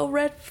 we got a little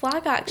red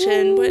flag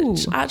action,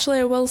 which actually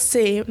I will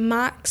say,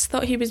 Max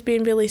thought he was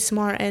being really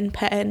smart in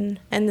pitting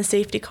in the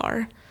safety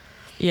car.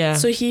 Yeah.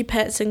 So he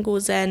pits and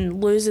goes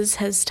in, loses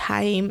his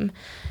time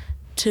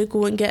to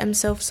go and get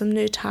himself some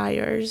new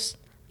tyres.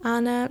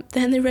 And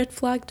then they red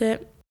flagged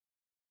it.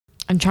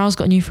 And Charles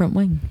got a new front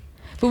wing.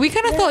 But we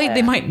kind of thought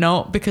they might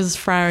not, because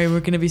Ferrari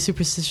were going to be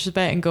superstitious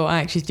about it and go,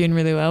 actually, he's doing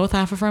really well with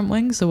half a front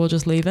wing, so we'll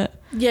just leave it.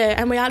 Yeah,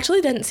 and we actually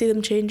didn't see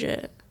them change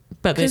it.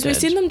 But they did. Because we've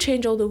seen them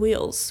change all the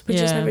wheels. We've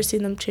just never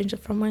seen them change the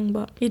front wing,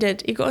 but he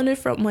did. He got a new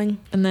front wing.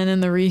 And then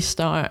in the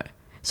restart,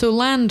 so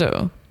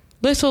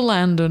little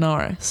Lando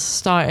Norris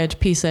started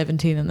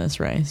P17 in this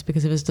race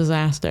because of his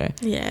disaster.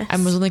 Yes.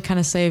 And was only kind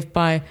of saved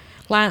by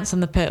Lance in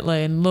the pit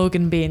lane,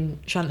 Logan being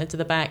shunted to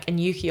the back, and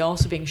Yuki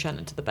also being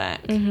shunted to the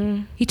back.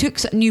 Mm-hmm. He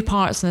took new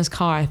parts in his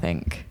car, I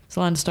think.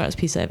 So Lando starts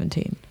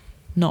P17.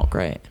 Not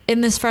great.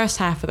 In this first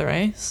half of the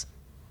race,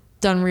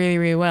 done really,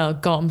 really well,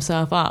 got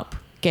himself up,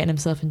 getting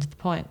himself into the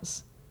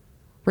points.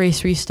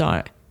 Race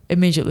restart,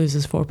 immediately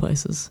loses 4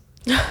 places.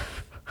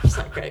 It's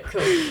like, great,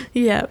 cool.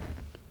 Yeah.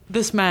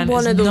 This man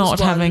is not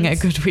having a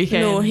good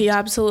weekend. No, he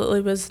absolutely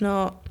was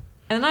not.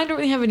 And I don't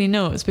really have any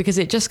notes, because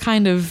it just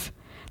kind of,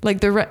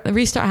 like, the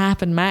restart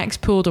happened, Max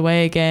pulled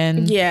away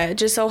again. Yeah, it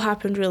just all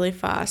happened really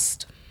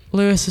fast.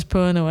 Lewis was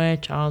pulling away,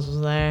 Charles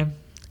was there.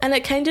 And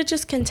it kind of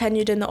just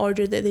continued in the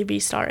order that they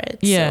restarted.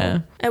 Yeah.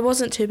 So it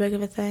wasn't too big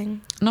of a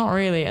thing. Not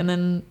really. And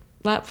then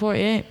lap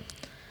 48.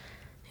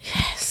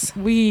 Yes.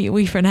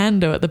 We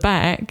Fernando at the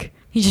back,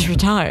 he just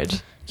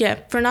retired. Yeah,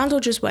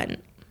 Fernando just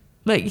went.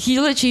 Like,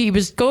 he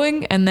was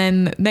going, and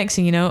then next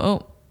thing you know,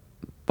 oh,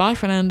 bye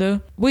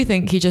Fernando. We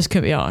think he just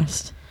couldn't be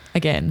arsed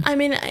again. I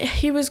mean,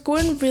 he was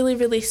going really,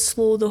 really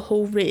slow the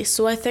whole race,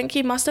 so I think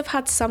he must have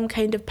had some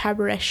kind of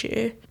power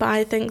issue. But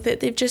I think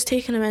that they've just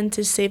taken him in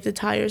to save the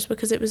tyres,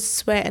 because it was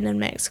sweating in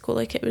Mexico.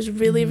 Like, it was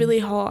really, really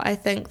hot. I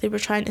think they were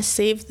trying to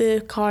save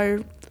the car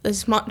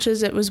as much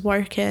as it was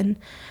working,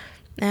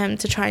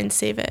 to try and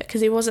save it, because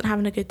he wasn't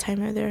having a good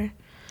time out there.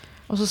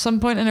 Also, some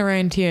point in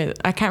around here,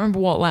 I can't remember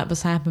what lap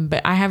this happened,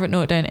 but I have it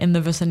noted down in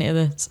the vicinity of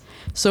this.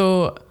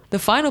 So the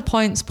final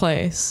points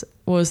place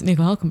was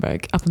Nico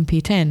Hülkenberg up in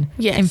P10.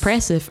 Yes.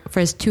 Impressive for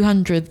his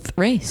 200th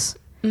race.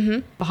 Mm-hmm.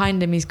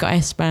 Behind him, he's got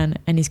Esteban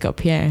and he's got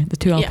Pierre, the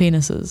two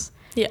Alpinuses.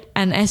 Yeah.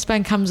 And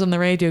Esteban comes on the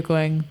radio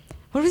going,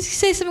 what does he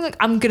say? Something like,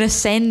 I'm going to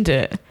send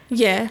it.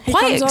 Yeah. He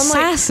quite comes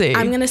sassy. On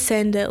like, I'm going to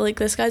send it. Like,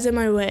 this guy's in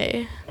my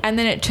way. And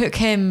then it took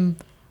him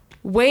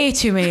way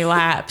too many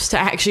laps to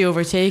actually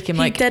overtake him.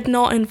 He did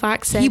not, in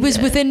fact, send it. He was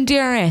within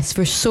DRS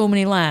for so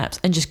many laps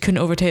and just couldn't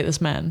overtake this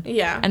man.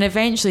 Yeah. And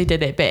eventually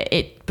did it, but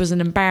it was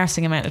an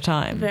embarrassing amount of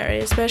time. Very,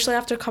 especially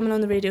after coming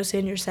on the radio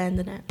saying you're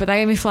sending it. But that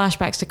gave me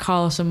flashbacks to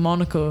Carlos in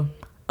Monaco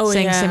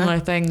saying similar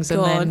things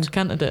and then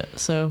cunted it.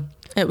 So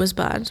it was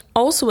bad.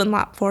 Also in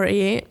lap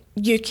 48,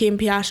 Yuki and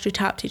Piastri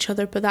tapped each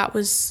other, but that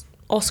was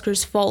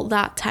Oscar's fault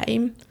that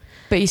time.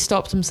 But he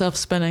stopped himself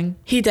spinning.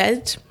 He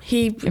did.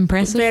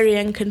 Impressive. Very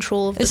in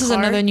control of the car. This is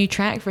another new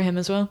track for him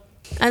as well.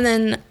 And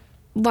then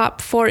lap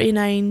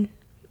 49,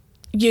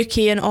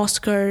 Yuki and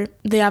Oscar,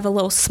 they have a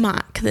little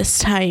smack this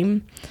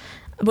time,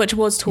 which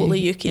was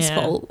totally Yuki's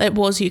fault. It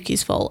was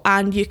Yuki's fault.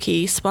 And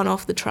Yuki spun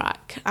off the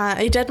track.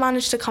 He did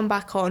manage to come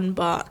back on,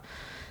 but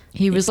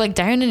he was like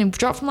down, and he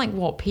dropped from like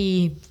what,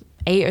 P8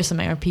 or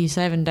something, or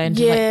P7 down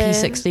to like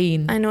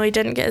P16. I know he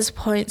didn't get his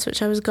points,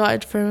 which I was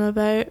gutted for him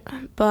about.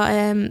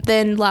 But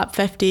then lap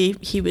 50,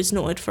 he was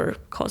noted for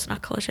causing a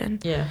collision.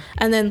 Yeah.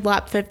 And then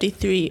lap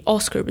 53,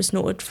 Oscar was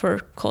noted for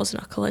causing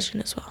a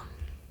collision as well.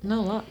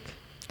 No luck.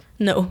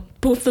 No,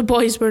 both the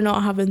boys were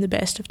not having the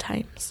best of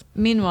times.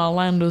 Meanwhile,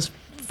 Lando's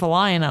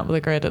flying up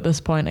the grid at this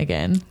point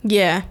again.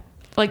 Yeah.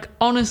 Like,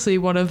 honestly,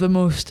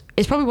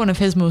 it's probably one of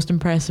his most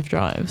impressive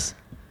drives.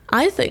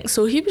 I think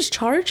so. He was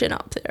charging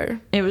up there.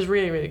 It was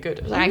really, really good.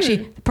 It was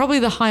actually probably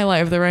the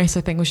highlight of the race,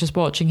 I think, was just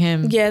watching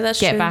him get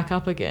true. Back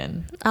up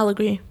again. I'll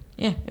agree.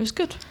 Yeah, it was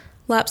good.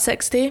 Lap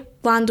 60,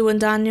 Lando and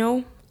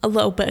Daniel, a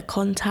little bit of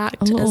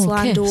contact as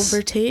Lando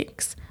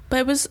overtakes. But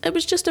it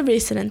was just a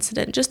racing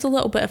incident, just a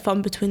little bit of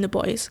fun between the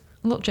boys.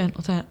 A little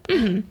gentle tap.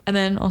 Mm-hmm. And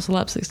then also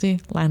lap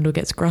 60, Lando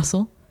gets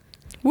Grussel.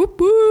 Whoop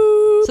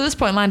whoop. So at this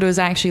point, Lando was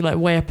actually like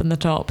way up in the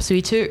top. So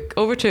he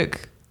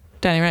overtook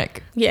Danny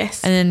Rick.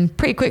 Yes. And then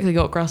pretty quickly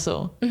got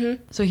Russell.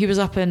 Mm-hmm. So he was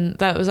him up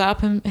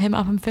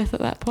in fifth at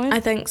that point? I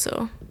think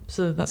so.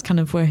 So that's kind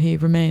of where he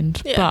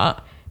remained. Yeah.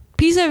 But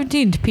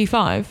P17 to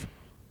P5.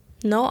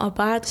 Not a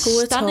bad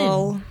go at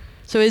all.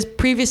 So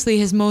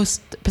his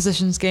most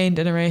positions gained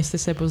in a race, they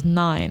said, was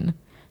 9.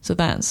 So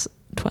that's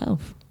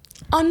 12.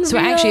 Unreal. So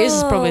it actually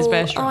is probably his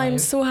best drive. Oh, I'm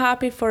so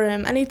happy for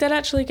him. And he did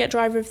actually get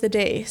driver of the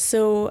day.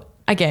 So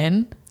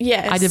again,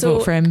 yeah, I did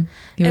vote for him.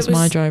 He was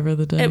my driver of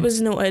the day. It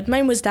was noted.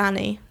 Mine was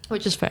Danny.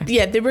 Which is fair.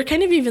 Yeah, they were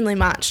kind of evenly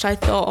matched, I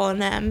thought,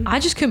 on I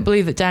just couldn't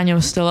believe that Daniel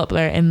was still up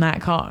there in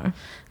that car.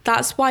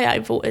 That's why I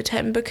voted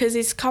him, because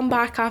he's come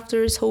back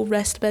after his whole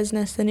rest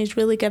business and he's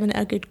really given it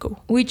a good go.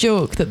 We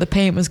joked that the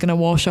paint was going to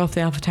wash off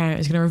the AlphaTauri. It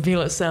was going to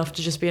reveal itself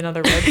to just be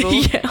another Red Bull.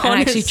 Yeah, and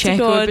actually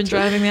Checo had been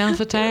driving the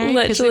AlphaTauri.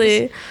 Literally.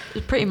 It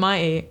was pretty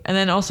mighty. And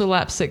then also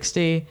lap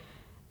 60.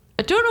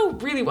 I don't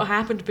know really what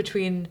happened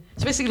between...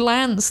 So basically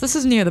Lance, this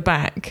is near the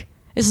back.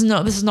 This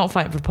is not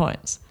fighting for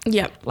points.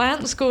 Yep.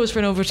 Lance goes for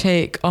an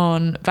overtake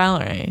on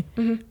Valerie,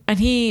 and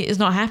he is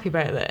not happy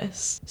about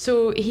this.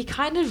 So he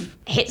kind of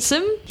hits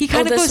him. He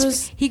kind of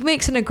goes. He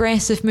makes an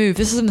aggressive move.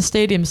 This is in the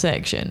stadium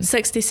section.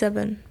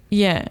 67.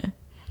 Yeah,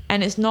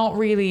 and it's not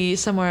really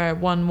somewhere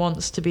one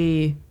wants to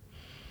be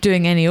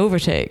doing any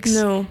overtakes.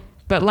 No.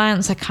 But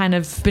Lance had kind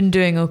of been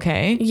doing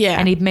okay. Yeah.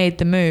 And he'd made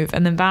the move,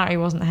 and then Valerie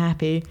wasn't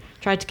happy.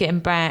 Tried to get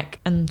him back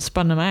and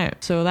spun him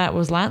out. So that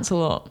was Lance a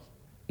lot.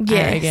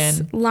 Yes,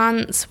 again.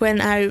 Lance went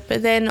out,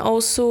 but then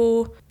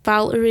also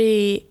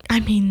Valtteri,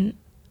 I mean,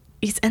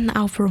 he's in the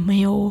Alfa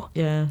Romeo.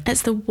 Yeah.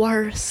 It's the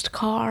worst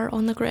car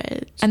on the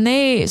grid. And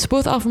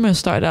both Alfa Romeos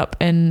started up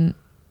in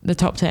the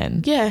top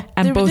 10. Yeah.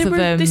 And both of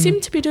them... They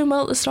seem to be doing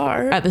well at the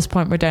start. At this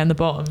point, we're down the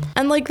bottom.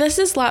 And like, this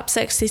is lap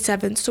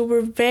 67, so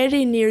we're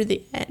very near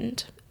the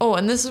end. Oh,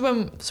 and this is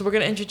so we're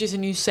going to introduce a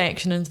new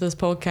section into this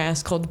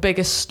podcast called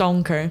Biggest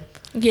Stonker.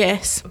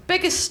 Yes.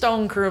 Biggest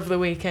Stonker of the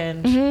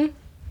weekend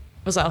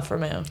was Alfa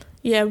Romeo.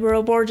 Yeah, we're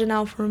awarding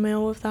Alfa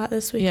Romeo with that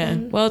this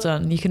weekend. Yeah, well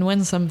done. You can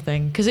win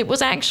something. Because it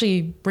was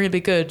actually really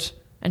good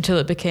until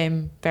it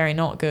became very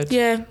not good.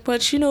 Yeah,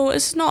 but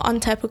it's not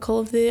untypical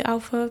of the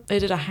Alfa. They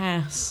did a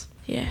Haas.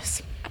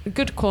 Yes.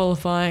 Good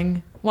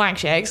qualifying. Well,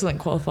 actually, excellent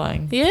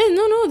qualifying. Yeah,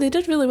 no, they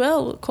did really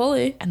well at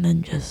quali. And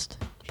then just...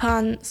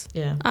 Pants.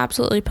 Yeah.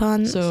 Absolutely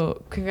pants.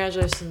 So,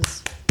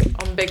 congratulations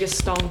on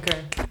Biggest Stonker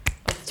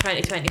of the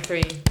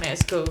 2023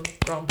 Mexico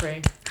Grand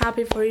Prix.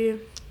 Happy for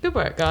you. Good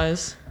work,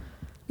 guys.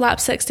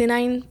 Lap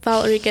 69,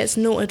 Valtteri gets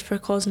noted for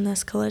causing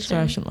this collision.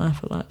 Sorry, I shouldn't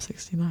laugh at lap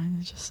 69.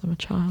 It's just I'm a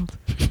child.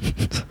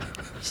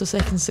 It's the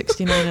second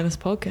 69 in this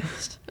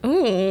podcast.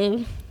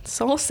 Ooh,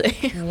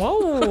 saucy.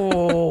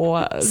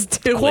 Whoa.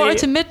 Quarter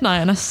to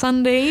midnight on a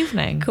Sunday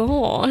evening.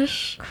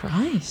 Gosh.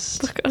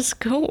 Christ. Look at us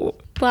go.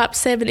 Lap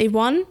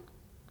 71.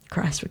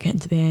 Christ, we're getting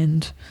to the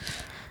end.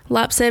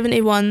 Lap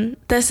 71.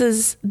 This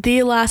is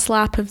the last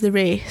lap of the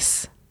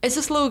race. Is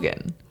this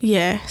Logan?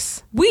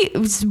 Yes. We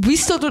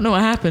still don't know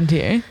what happened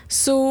here.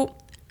 So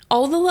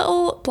all the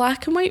little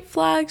black and white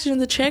flags,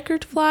 the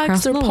checkered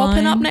flags, they're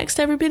popping up next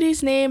to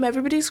everybody's name.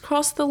 Everybody's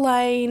crossed the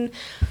line.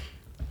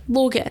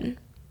 Logan,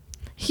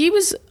 he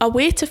was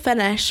away to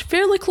finish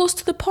fairly close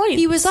to the point.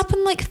 He was up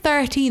in like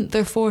 13th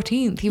or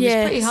 14th. He was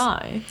pretty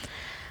high.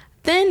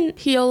 Then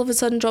he all of a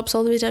sudden drops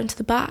all the way down to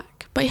the back.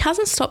 But he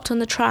hasn't stopped on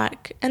the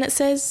track. And it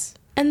says,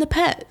 in the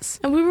pits.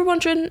 And we were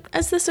wondering,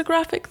 is this a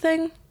graphic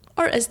thing?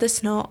 Or is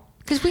this not?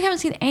 Because we haven't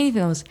seen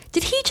anything else.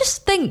 Did he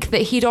just think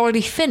that he'd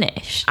already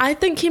finished? I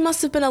think he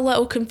must have been a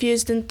little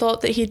confused and thought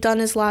that he'd done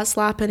his last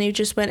lap and he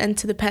just went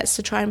into the pits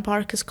to try and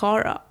park his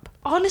car up.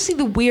 Honestly,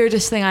 the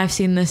weirdest thing I've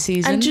seen this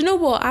season. And do you know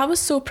what? I was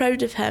so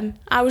proud of him.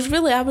 I was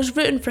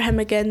rooting for him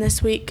again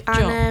this week.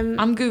 And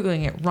I'm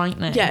Googling it right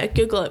now. Yeah,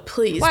 Google it,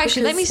 please. Well,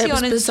 actually, let me see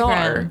on Instagram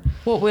bizarre.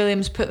 what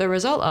Williams put the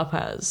result up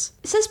as.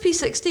 It says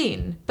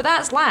P16, but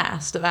that's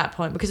last at that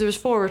point because there was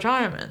 4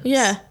 retirements.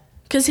 Yeah.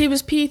 Because he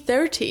was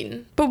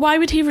P13. But why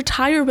would he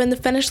retire when the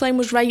finish line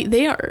was right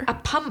there? A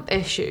pump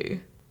issue.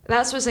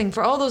 That's what's saying.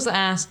 For all those that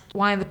asked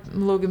why the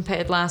Logan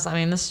pitted last, I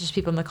mean, this is just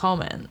people in the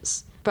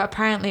comments. But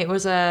apparently it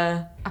was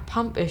a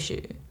pump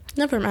issue.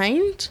 Never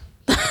mind.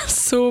 That's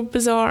so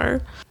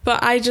bizarre.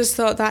 But I just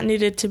thought that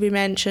needed to be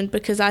mentioned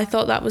because I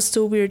thought that was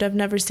so weird. I've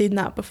never seen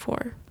that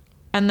before.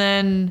 And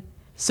then,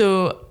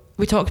 so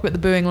we talked about the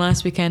booing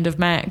last weekend of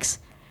Max.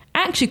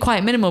 Actually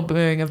quite minimal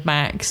booing of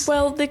Max.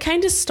 Well, they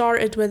kind of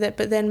started with it,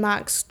 but then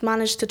Max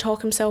managed to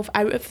talk himself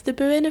out of the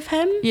booing of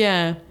him.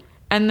 Yeah.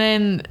 And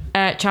then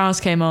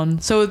Charles came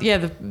on. So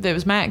yeah, there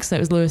was Max, there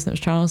was Lewis, and there was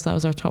Charles. That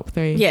was our top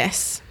 3.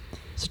 Yes.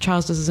 So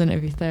Charles does his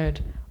interview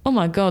third. Oh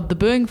my god, the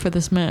booing for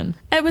this man.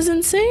 It was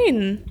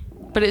insane.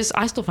 But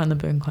I still find the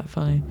booing quite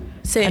funny.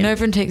 Same. I know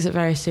everyone takes it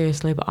very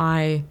seriously, but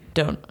I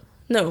don't.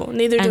 No,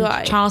 neither do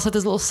I. Charles had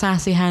his little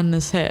sassy hand in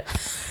his hip.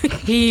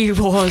 He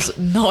was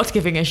not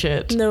giving a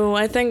shit. No,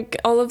 I think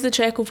all of the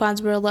Checo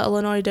fans were a little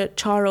annoyed at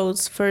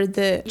Charles for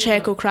the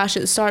Checo crash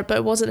at the start, but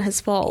it wasn't his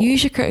fault.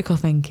 Use your critical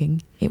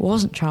thinking. It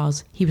wasn't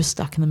Charles. He was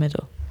stuck in the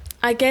middle.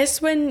 I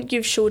guess when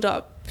you've showed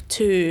up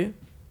to,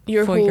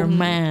 your for home, your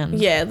man.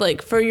 Yeah,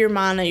 like for your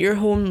man at your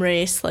home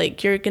race,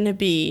 like you're gonna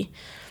be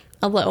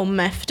a little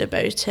miffed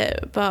about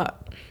it, but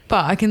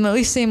I can at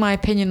least say my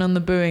opinion on the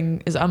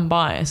booing is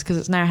unbiased because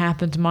it's now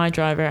happened to my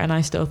driver and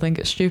I still think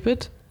it's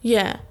stupid.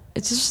 yeah,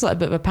 It's just like a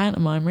bit of a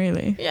pantomime,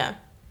 really. yeah.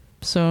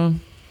 So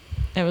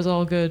it was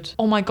all good.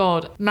 Oh my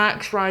God,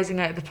 Max rising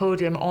out of the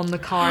podium on the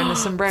car in the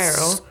sombrero.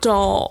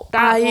 Stop.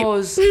 That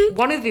was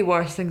one of the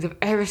worst things I've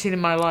ever seen in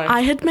my life.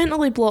 I had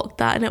mentally blocked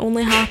that, and it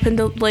only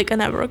happened like an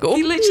hour ago.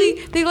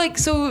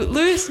 So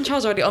Lewis and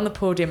Charles are already on the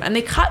podium and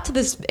they cut to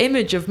this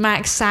image of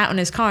Max sat on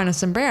his car in a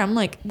sombrero. I'm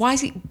like, why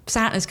is he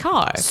sat in his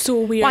car? So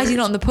weird. Why is he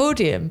not on the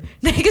podium?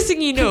 Next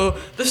thing you know,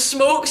 the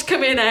smoke's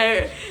coming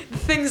out, the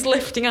thing's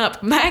lifting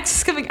up. Max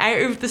is coming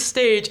out of the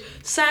stage,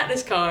 sat in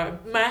his car,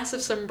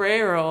 massive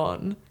sombrero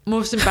on.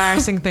 Most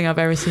embarrassing thing I've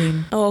ever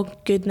seen. Oh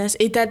goodness,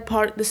 he did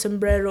park the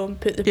sombrero and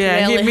put the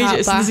Yeah, he Pirelli immediately, hat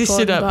as soon as he back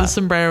stood on, up, the but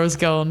sombrero was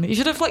gone. You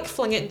should have like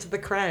flung it into the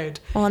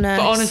crowd.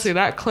 honest. But honestly,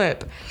 that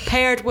clip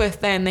paired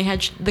with then they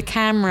had the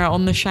camera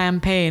on the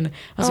champagne.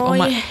 I was oh, like, oh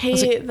my, I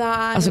hate that.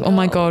 I was like, oh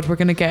my God, we're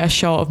gonna get a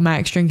shot of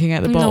Max drinking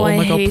out the bottle. No, Oh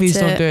my I God, hate please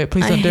don't do it.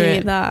 Please don't do I hate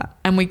it. that.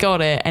 And we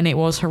got it, and it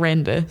was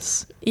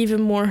horrendous.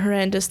 Even more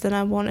horrendous than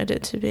I wanted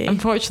it to be.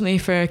 Unfortunately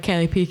for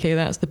Kelly Piquet,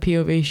 that's the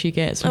POV she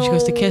gets when she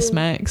goes to kiss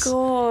Max.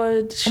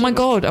 God. Oh my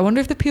God, I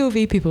wonder if the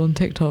POV people on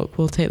TikTok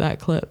will take that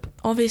clip.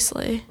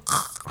 Obviously.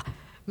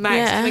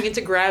 Max coming in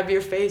to grab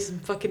your face and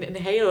fucking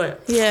inhale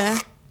it. Yeah.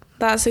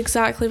 That's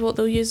exactly what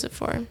they'll use it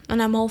for.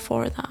 And I'm all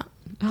for that.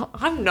 No,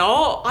 I'm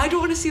not. I don't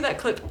want to see that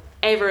clip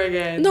ever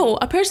again. No,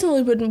 I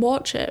personally wouldn't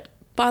watch it.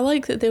 But I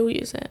like that they'll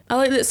use it. I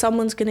like that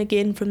someone's going to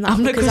gain from that.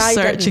 I'm going to go I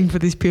searching didn't. for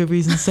these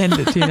POVs and send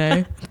it to you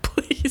now.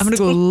 Please I'm going to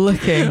go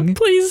looking.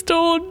 Please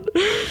don't.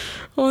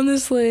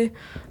 Honestly.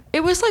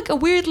 It was like a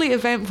weirdly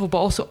eventful but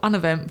also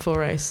uneventful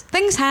race.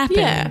 Things happened.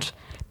 Yeah.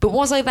 But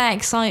was I that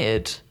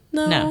excited?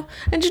 No.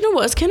 And do you know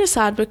what? It's kind of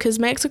sad because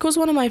Mexico's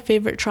one of my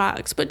favourite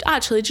tracks. But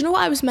actually, do you know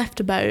what I was miffed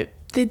about?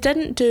 They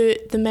didn't do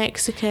the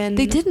Mexican.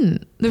 They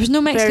didn't. There was no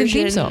Mexican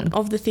theme song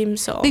of the theme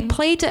song. They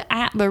played it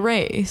at the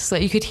race,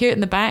 like you could hear it in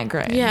the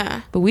background.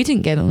 Yeah. But we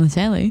didn't get it on the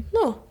telly.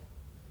 No.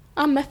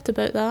 I'm miffed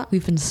about that.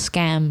 We've been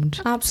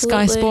scammed.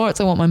 Absolutely. Sky Sports,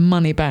 I want my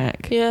money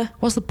back. Yeah.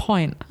 What's the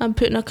point? I'm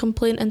putting a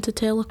complaint into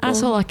Telecom.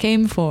 That's all I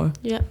came for.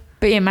 Yeah.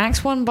 But yeah,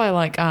 Max won by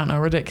like, I don't know,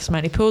 ridiculous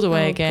amount. He pulled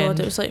away again.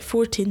 God, it was like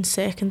 14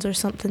 seconds or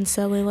something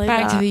silly like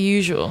that. Back to the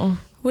usual.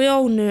 We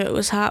all knew it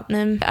was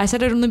happening. I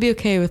said I'd only be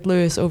okay with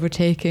Lewis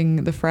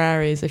overtaking the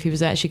Ferraris if he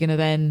was actually going to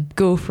then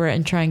go for it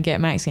and try and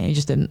get Max in. He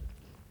just didn't.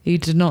 He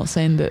did not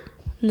send it.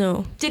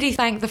 No. Did he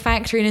thank the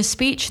factory in his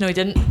speech? No, he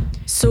didn't.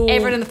 So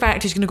everyone in the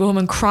factory is going to go home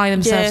and cry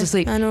themselves to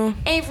sleep. I know.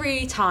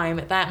 Every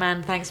time that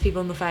man thanks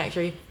people in the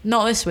factory.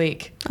 Not this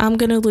week. I'm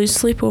going to lose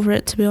sleep over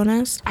it, to be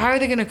honest. How are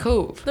they going to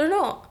cope? They're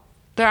not.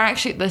 They're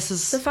actually, this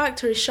is... The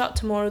factory's shut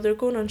tomorrow. They're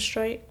going on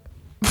strike.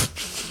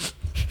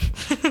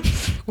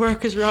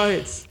 Workers'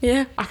 rights.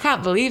 Yeah. I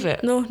can't believe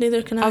it. No,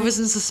 neither can I. I was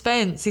in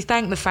suspense. He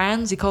thanked the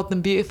fans. He called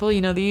them beautiful.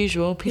 You know, the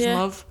usual. Peace and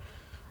love.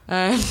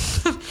 I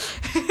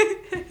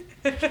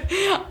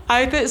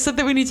said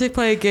that we need to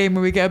play a game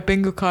where we get a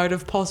bingo card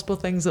of possible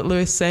things that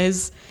Lewis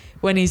says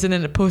when he's in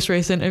a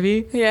post-race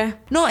interview. Yeah.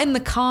 Not in the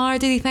car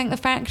did he thank the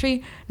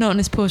factory. Not in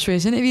his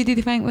post-race interview did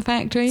he thank the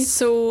factory.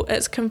 So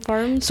it's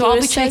confirmed. So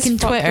I'll be checking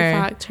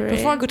Twitter.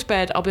 Before I go to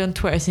bed, I'll be on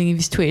Twitter seeing if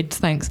he's tweeted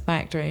thanks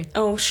factory.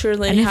 Oh,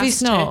 surely. And if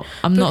he's not,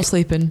 I'm not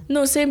sleeping.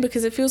 No, same,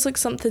 because it feels like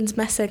something's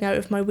missing out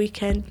of my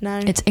weekend now.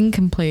 It's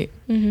incomplete.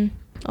 Mm-hmm.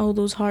 All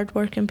those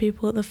hard-working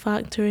people at the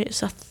factory.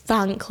 It's a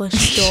thankless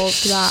job,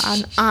 that.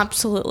 An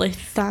absolutely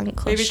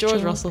thankless Maybe George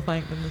job. Russell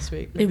thanked them this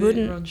week. He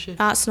wouldn't.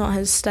 That's not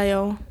his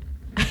style.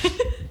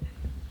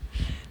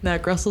 No,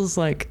 Russell's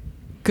like,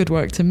 good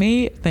work to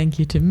me, thank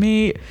you to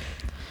me.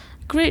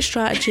 Great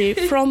strategy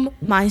from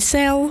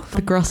myself.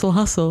 The Grussel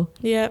hustle.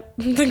 Yep,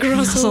 the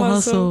Grussel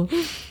hustle.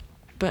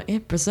 But yeah,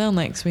 Brazil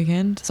next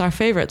weekend. It's our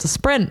favourite. It's a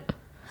sprint.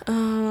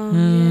 Oh,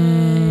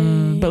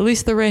 yay. But at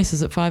least the race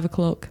is at 5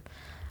 o'clock.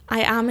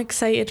 I am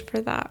excited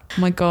for that.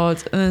 Oh my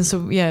God. And then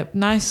so, yeah,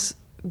 nice,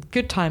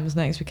 good times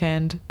next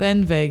weekend.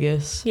 Then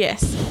Vegas.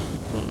 Yes.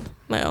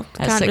 Well,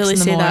 I At can't 6 really in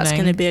the say that's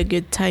morning. going to be a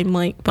good time,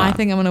 like, but I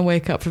think I'm going to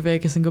wake up for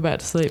Vegas and go back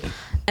to sleep.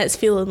 it's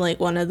feeling like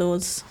one of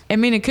those. I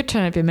mean, it could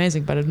turn out to be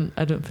amazing, but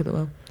I don't feel it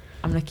will.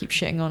 I'm going to keep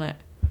shitting on it.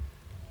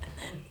 And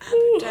then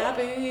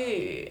Abu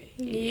Dhabi.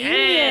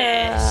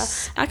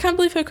 Yes. Yeah. I can't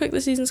believe how quick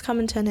the season's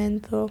coming to an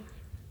end, though.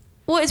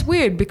 Well, it's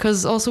weird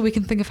because also we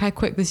can think of how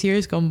quick this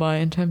year's gone by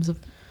in terms of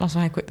also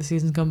how quick the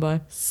season's gone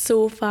by.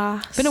 So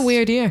fast. It's been a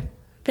weird year.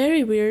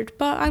 Very weird,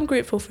 but I'm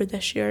grateful for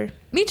this year.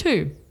 Me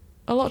too.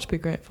 A lot to be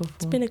grateful for.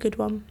 It's been a good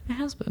one. It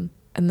has been.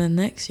 And then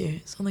next year,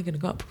 it's only going to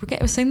go up.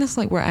 We're saying this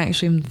like we're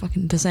actually in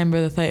fucking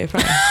December the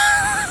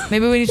 31st.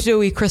 Maybe we need to do a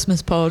wee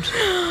Christmas pod.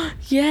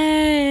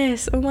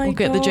 Yes. Oh my God. We'll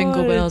get the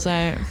jingle bells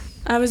out.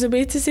 I was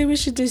about to say we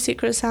should do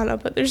Secret Santa,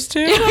 but there's two.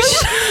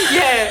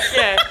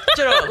 Yeah.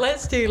 Do you know what?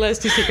 Let's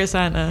do Secret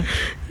Santa.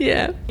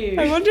 Yeah.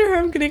 I wonder who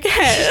I'm going to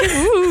get.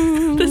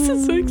 Ooh. This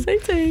is so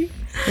exciting.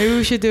 Maybe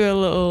we should do a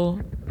little,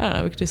 I don't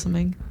know, we could do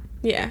something.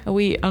 Yeah. A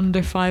wee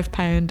under £5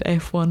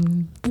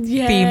 F1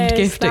 Yes, themed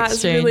gift that's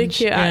exchange. really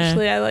cute, Yeah.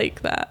 actually. I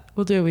like that.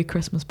 We'll do a wee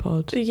Christmas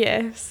pod.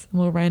 Yes.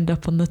 And we'll round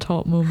up on the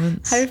top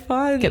moments. How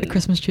fun. Get the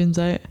Christmas tunes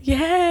out.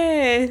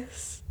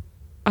 Yes.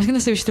 I was going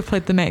to say we should have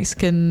played the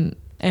Mexican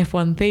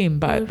F1 theme,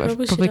 but We I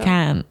probably probably should have.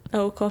 can't.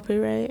 Oh,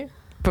 copyright.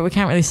 But we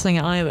can't really sing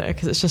it either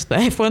because it's just the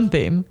F1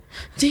 theme.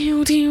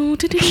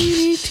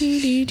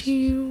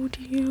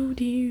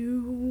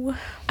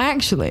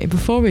 Actually,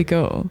 before we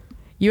go,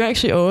 you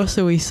actually owe us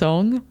a wee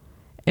song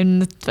in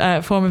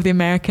the form of the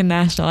American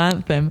national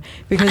anthem,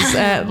 because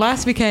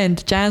last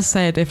weekend Jazz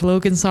said if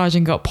Logie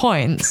Sarg got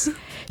points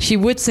she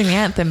would sing the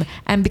anthem,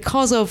 and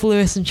because of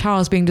Lewis and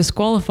Charles being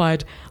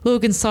disqualified,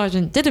 Logie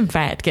Sarg did in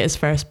fact get his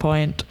first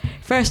point,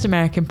 first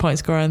American point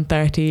scorer in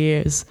 30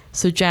 years.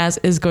 So Jazz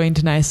is going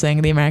to now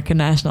sing the American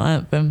national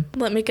anthem.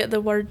 Let me get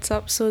the words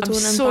up so I don't I'm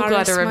embarrass so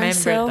glad I remembered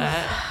myself.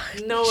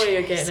 that. No way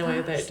you're getting away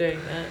without doing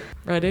that.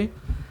 Ready?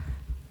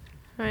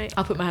 Right.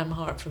 I'll put my hand on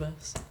my heart for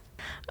this.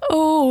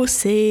 Oh,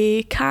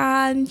 say,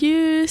 can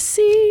you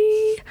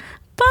see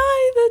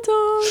by the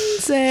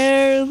dawn's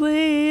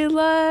early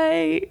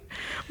light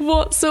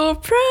what so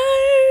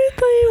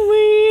proudly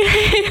we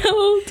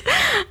hailed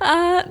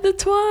at the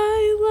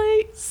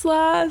twilight's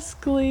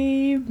last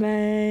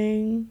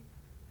gleaming?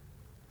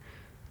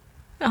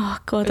 Oh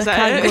God, Is I that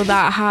can't it? go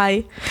that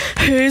high.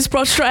 Whose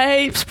broad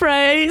stripes,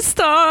 bright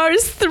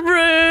stars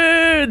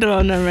through?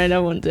 No, never mind, I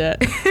won't do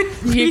it.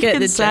 You get the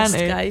gist,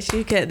 Insanity. guys.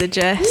 You get the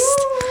gist.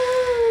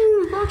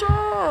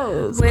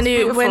 Gorgeous. When That's he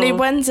beautiful.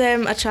 wins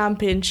a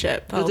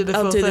championship, We'll I'll do the do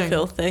full the thing.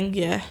 full thing.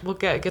 Yeah, We'll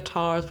get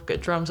guitars, we'll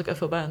get drums, we'll get a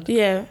full band.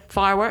 yeah,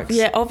 Fireworks?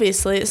 yeah.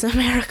 Obviously, it's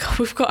America.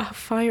 We've got to have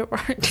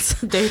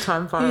fireworks.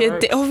 Daytime Yeah,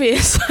 fireworks.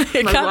 obviously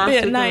it Like can't be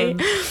last at night.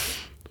 weekend.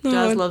 Oh,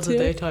 Jazz loves a dear.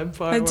 daytime I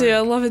firework. do. I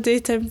love a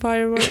daytime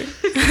firework.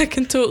 I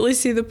can totally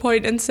see the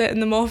point in setting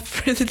them off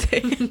for the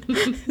day.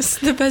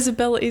 The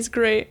visibility is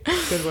great.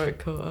 Good work,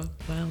 Kota.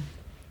 Well,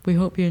 we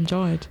hope you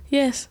enjoyed.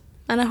 Yes.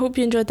 And I hope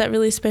you enjoyed that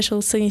really special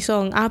singy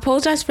song. I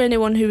apologise for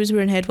anyone who was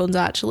wearing headphones,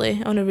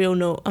 actually, on a real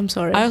note. I'm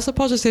sorry. I also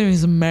apologise to anyone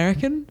who's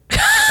American.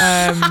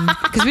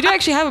 Because we do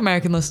actually have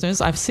American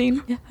listeners, I've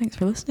seen. Yeah, thanks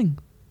for listening.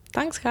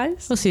 Thanks,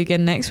 guys. We'll see you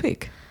again next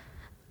week.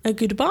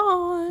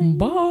 Goodbye.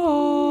 Bye.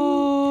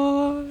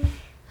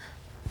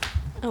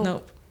 Oh,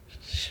 Nope.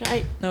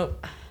 shite.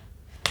 Nope.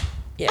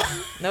 Yeah.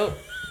 Nope.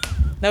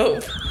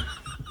 Nope.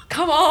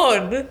 Come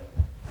on.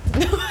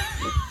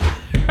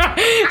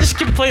 Just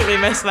completely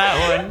missed that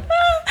one.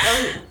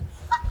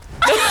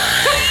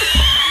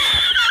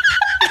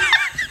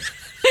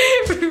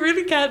 We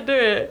really can't do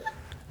it.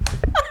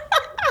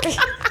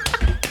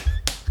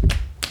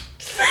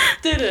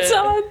 Did it?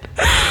 Done.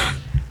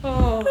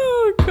 Oh.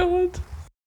 Oh, God.